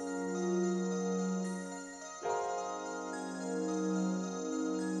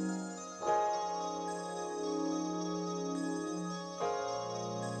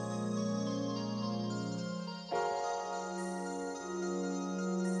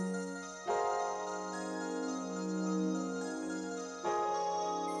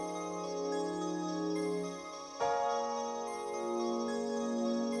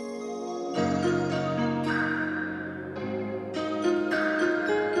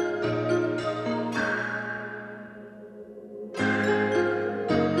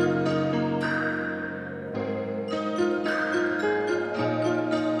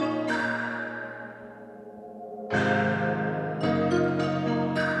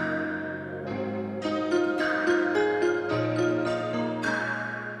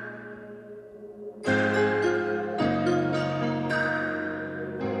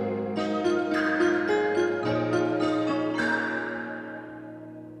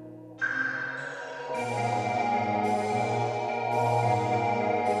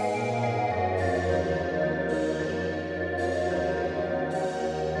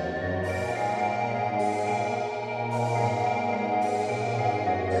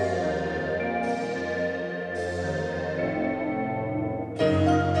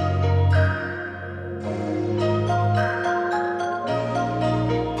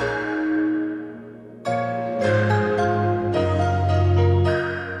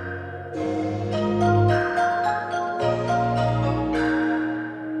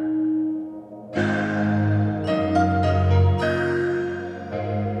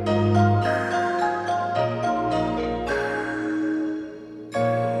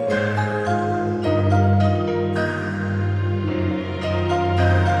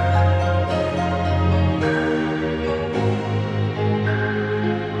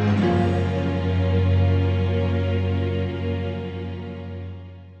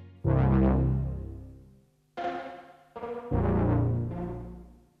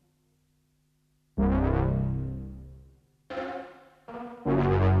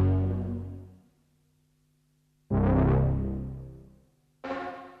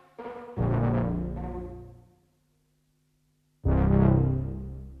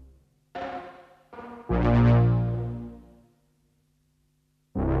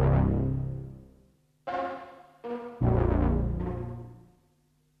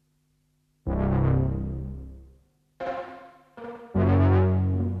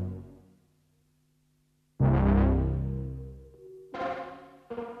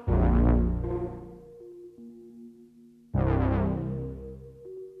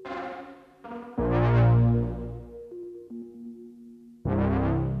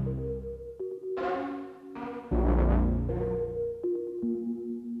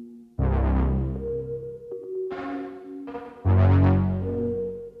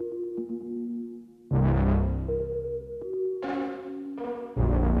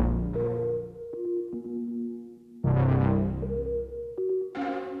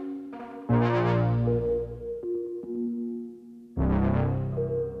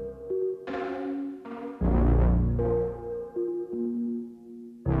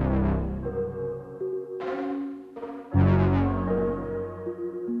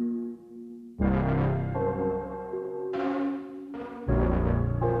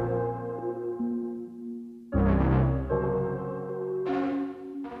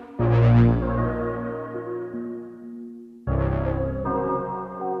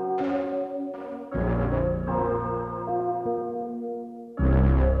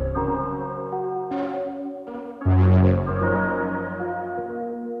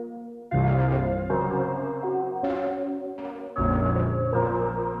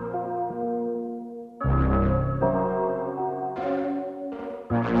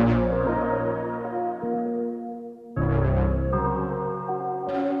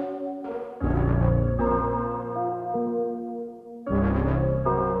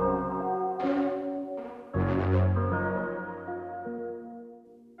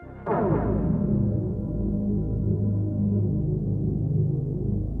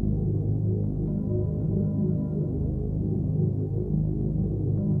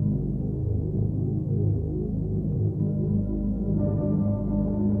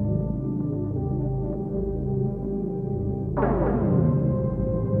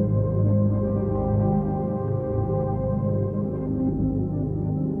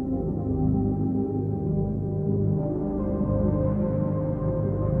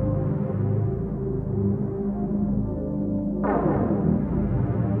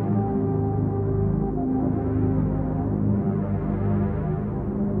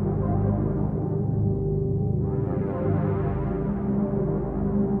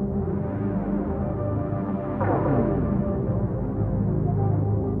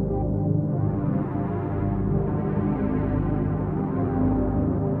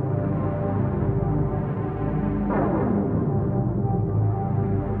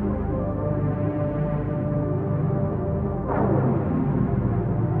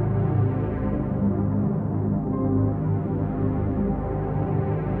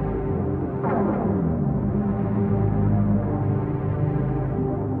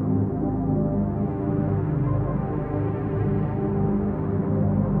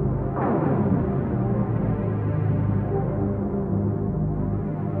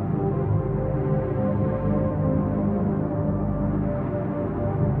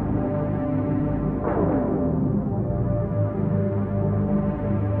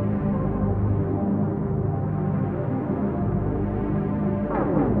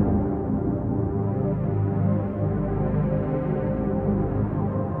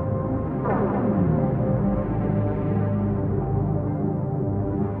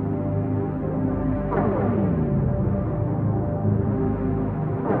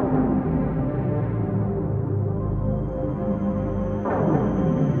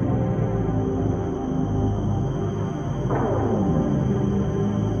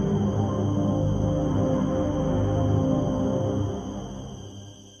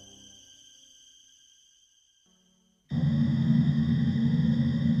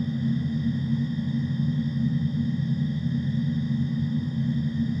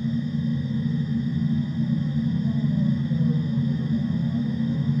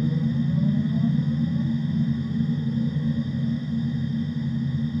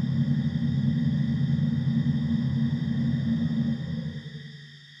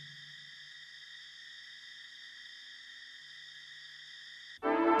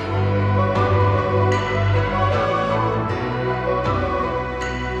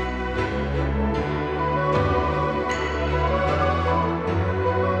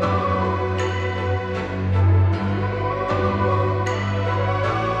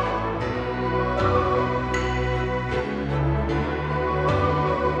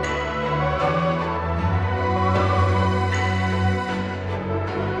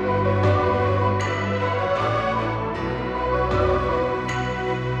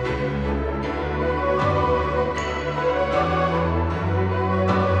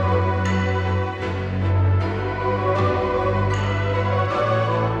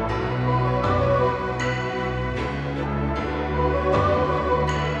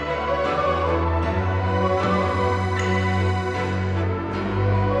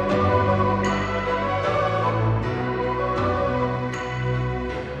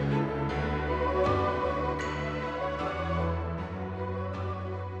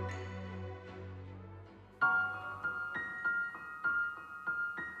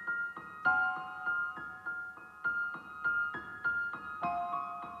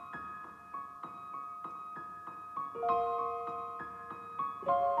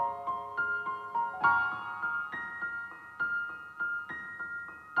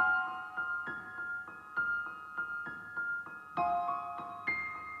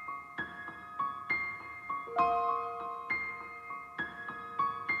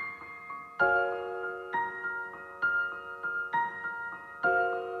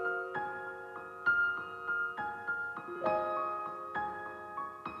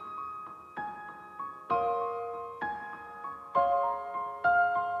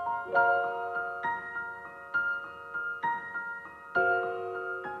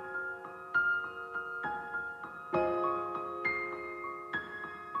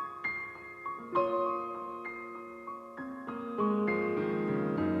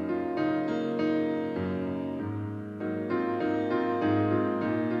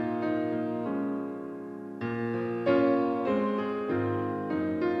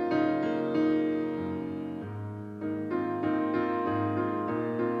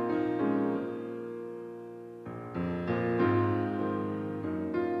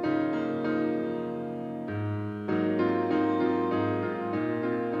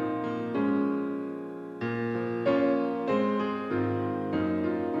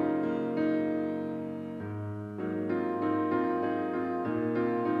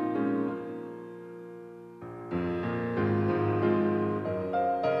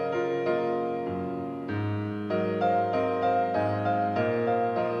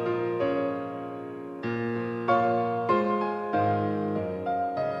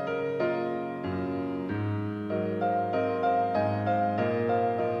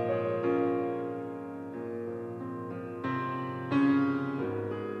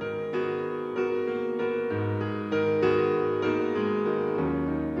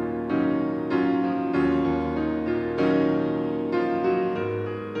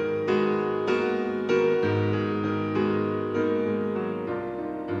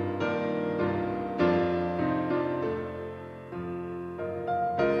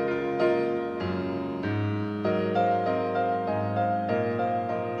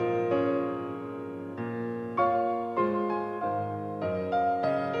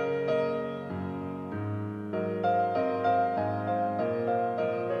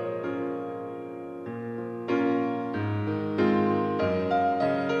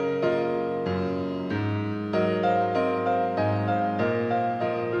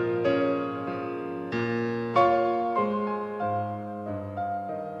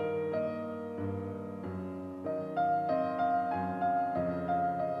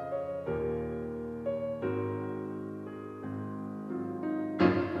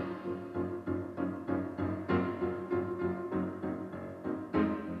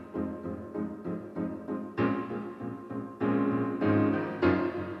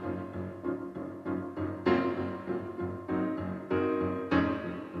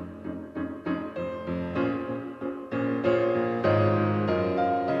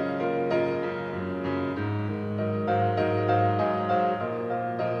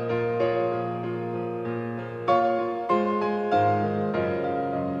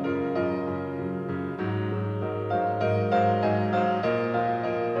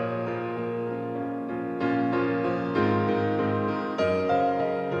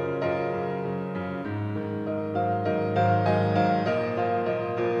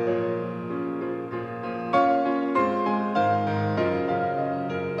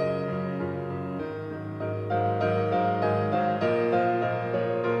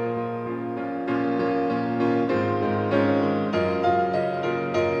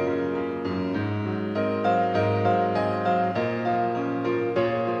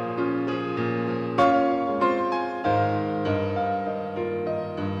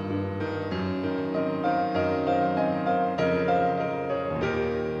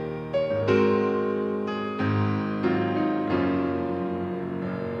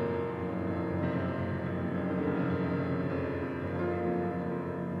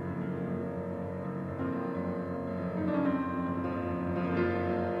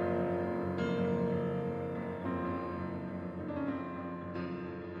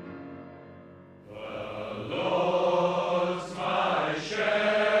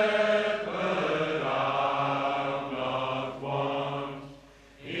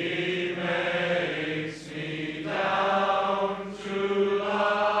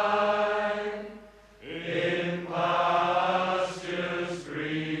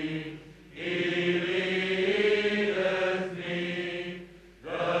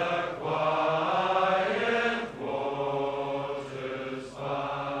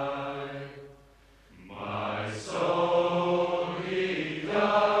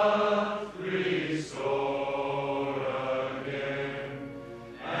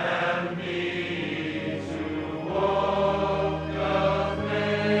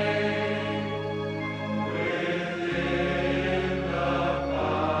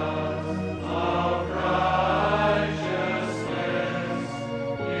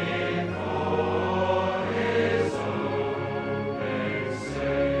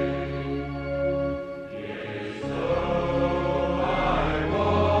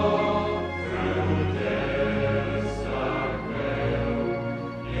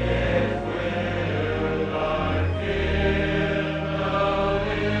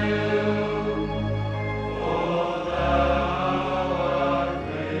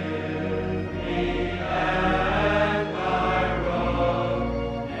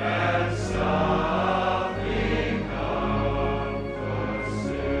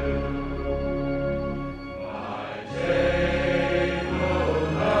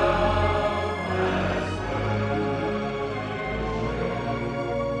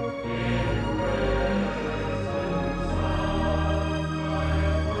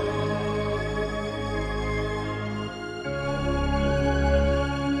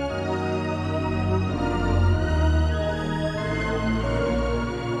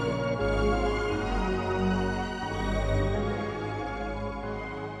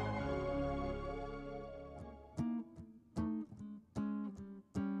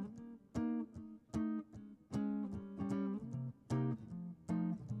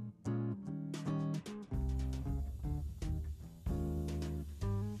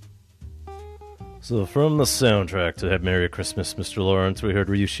 So from the soundtrack to Have Merry Christmas, Mr. Lawrence, we heard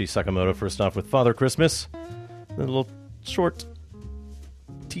Ryuichi Sakamoto first off with Father Christmas, then a little short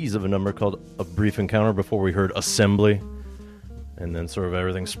tease of a number called A Brief Encounter before we heard Assembly, and then sort of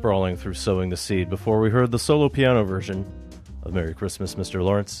everything sprawling through Sowing the Seed before we heard the solo piano version of Merry Christmas, Mr.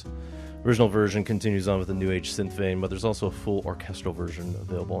 Lawrence. Original version continues on with the New Age synth vein, but there's also a full orchestral version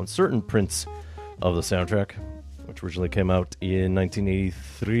available on certain prints of the soundtrack, which originally came out in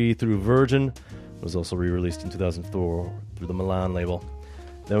 1983 through Virgin. It was also re-released in 2004 through the Milan label.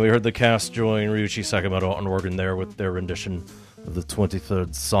 Then we heard the cast join Ryuichi Sakamoto on organ there with their rendition of the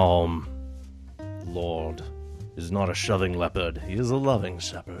 23rd Psalm. Lord is not a shoving leopard, he is a loving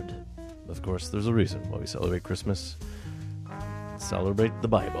shepherd. Of course, there's a reason why we celebrate Christmas. Celebrate the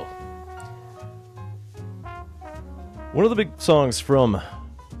Bible. One of the big songs from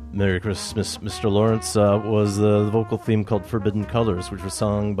Merry Christmas, Mr. Lawrence, was the vocal theme called Forbidden Colors, which was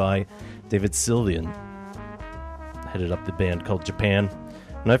sung by David Sylvian, headed up the band called Japan.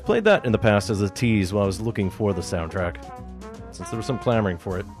 And I've played that in the past as a tease while I was looking for the soundtrack, since there was some clamoring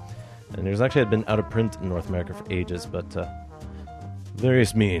for it. And it was actually had been out of print in North America for ages, but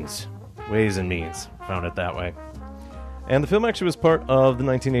various ways and means, found it that way. And the film actually was part of the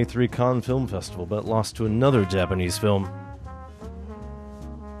 1983 Cannes Film Festival, but lost to another Japanese film,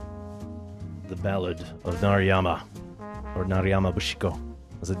 The Ballad of Narayama, or Narayama Bushiko,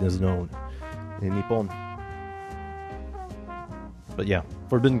 as it is known in Nippon. But yeah,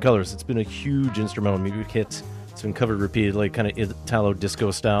 Forbidden Colors, it's been a huge instrumental music hit. It's been covered repeatedly, kind of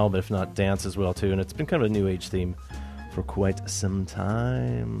Italo-disco style, but if not dance as well too, and it's been kind of a new age theme for quite some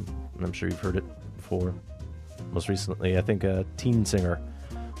time, and I'm sure you've heard it before. Most recently, I think a teen singer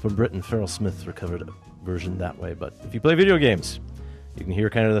from Britain, Pharrell Smith, recovered a version that way. But if you play video games, you can hear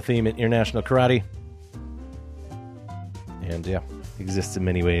kind of the theme in International Karate. And yeah, exists in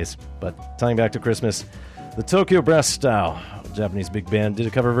many ways. But tying back to Christmas, the Tokyo Brass Style, a Japanese big band, did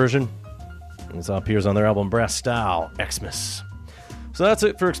a cover version. And it appears on their album Brass Style, Xmas. So that's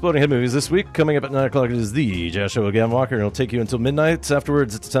it for Exploding Head Movies this week. Coming up at 9 o'clock, it is the Jazz Show with Gavin Walker, and it'll take you until midnight.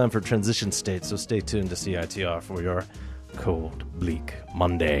 Afterwards, it's time for Transition State, so stay tuned to CITR for your cold, bleak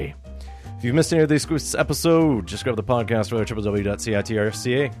Monday. If you've missed any of this episode, just grab the podcast or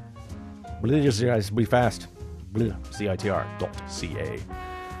www.citr.ca. Be fast. CITR.ca.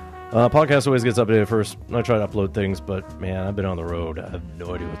 Podcast always gets updated first. I try to upload things, but man, I've been on the road. I have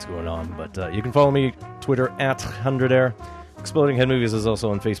no idea what's going on. But you can follow me Twitter at 100air. Exploding Head Movies is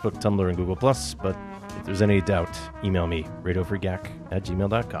also on Facebook, Tumblr, and Google+. But if there's any doubt, email me,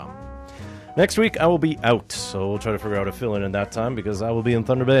 radiofreegack@gmail.com. Next week, I will be out, so we'll try to figure out a fill-in at that time, because I will be in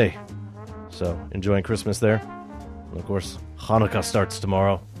Thunder Bay. So, enjoying Christmas there. And of course, Hanukkah starts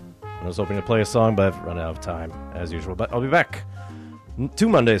tomorrow. I was hoping to play a song, but I've run out of time, as usual. But I'll be back 2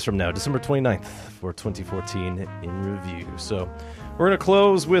 Mondays from now, December 29th, for 2014 in review. So, we're going to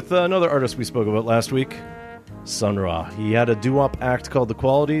close with another artist we spoke about last week, Sun Ra. He had a doo-wop act called The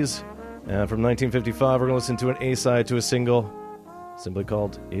Qualities, and from 1955 we're going to listen to an A-side to a single simply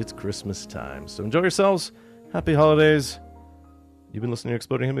called It's Christmas Time. So enjoy yourselves, happy holidays. You've been listening to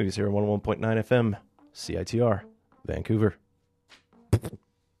Exploding Head Movies here on 101.9 FM, CITR, Vancouver.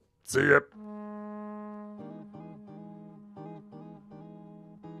 See ya.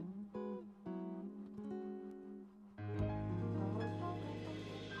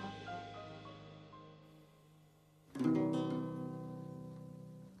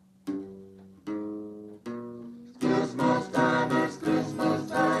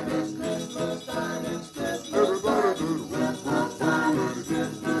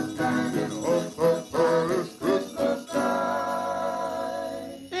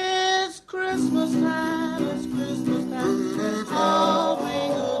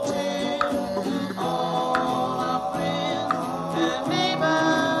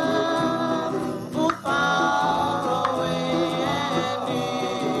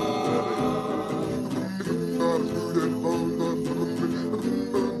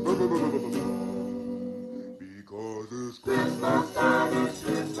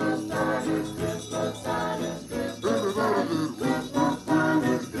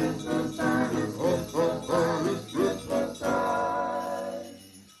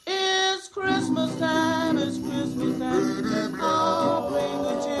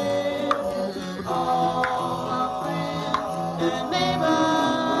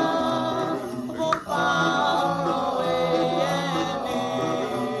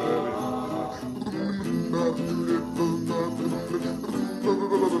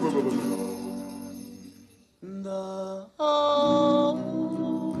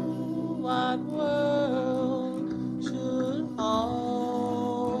 Wide world should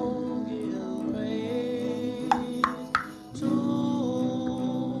all give praise.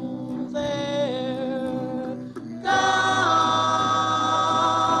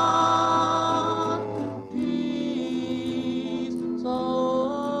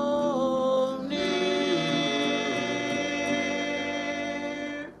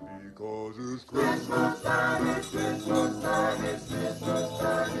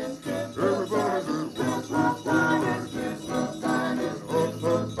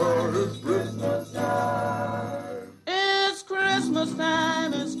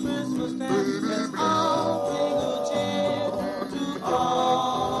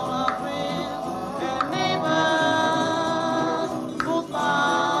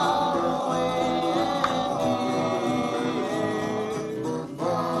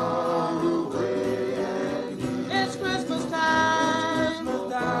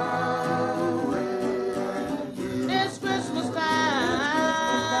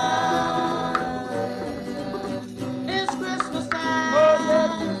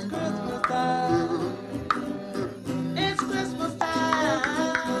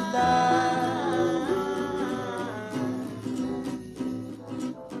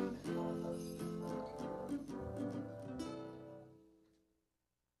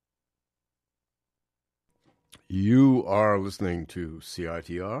 You are listening to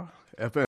CITR FM.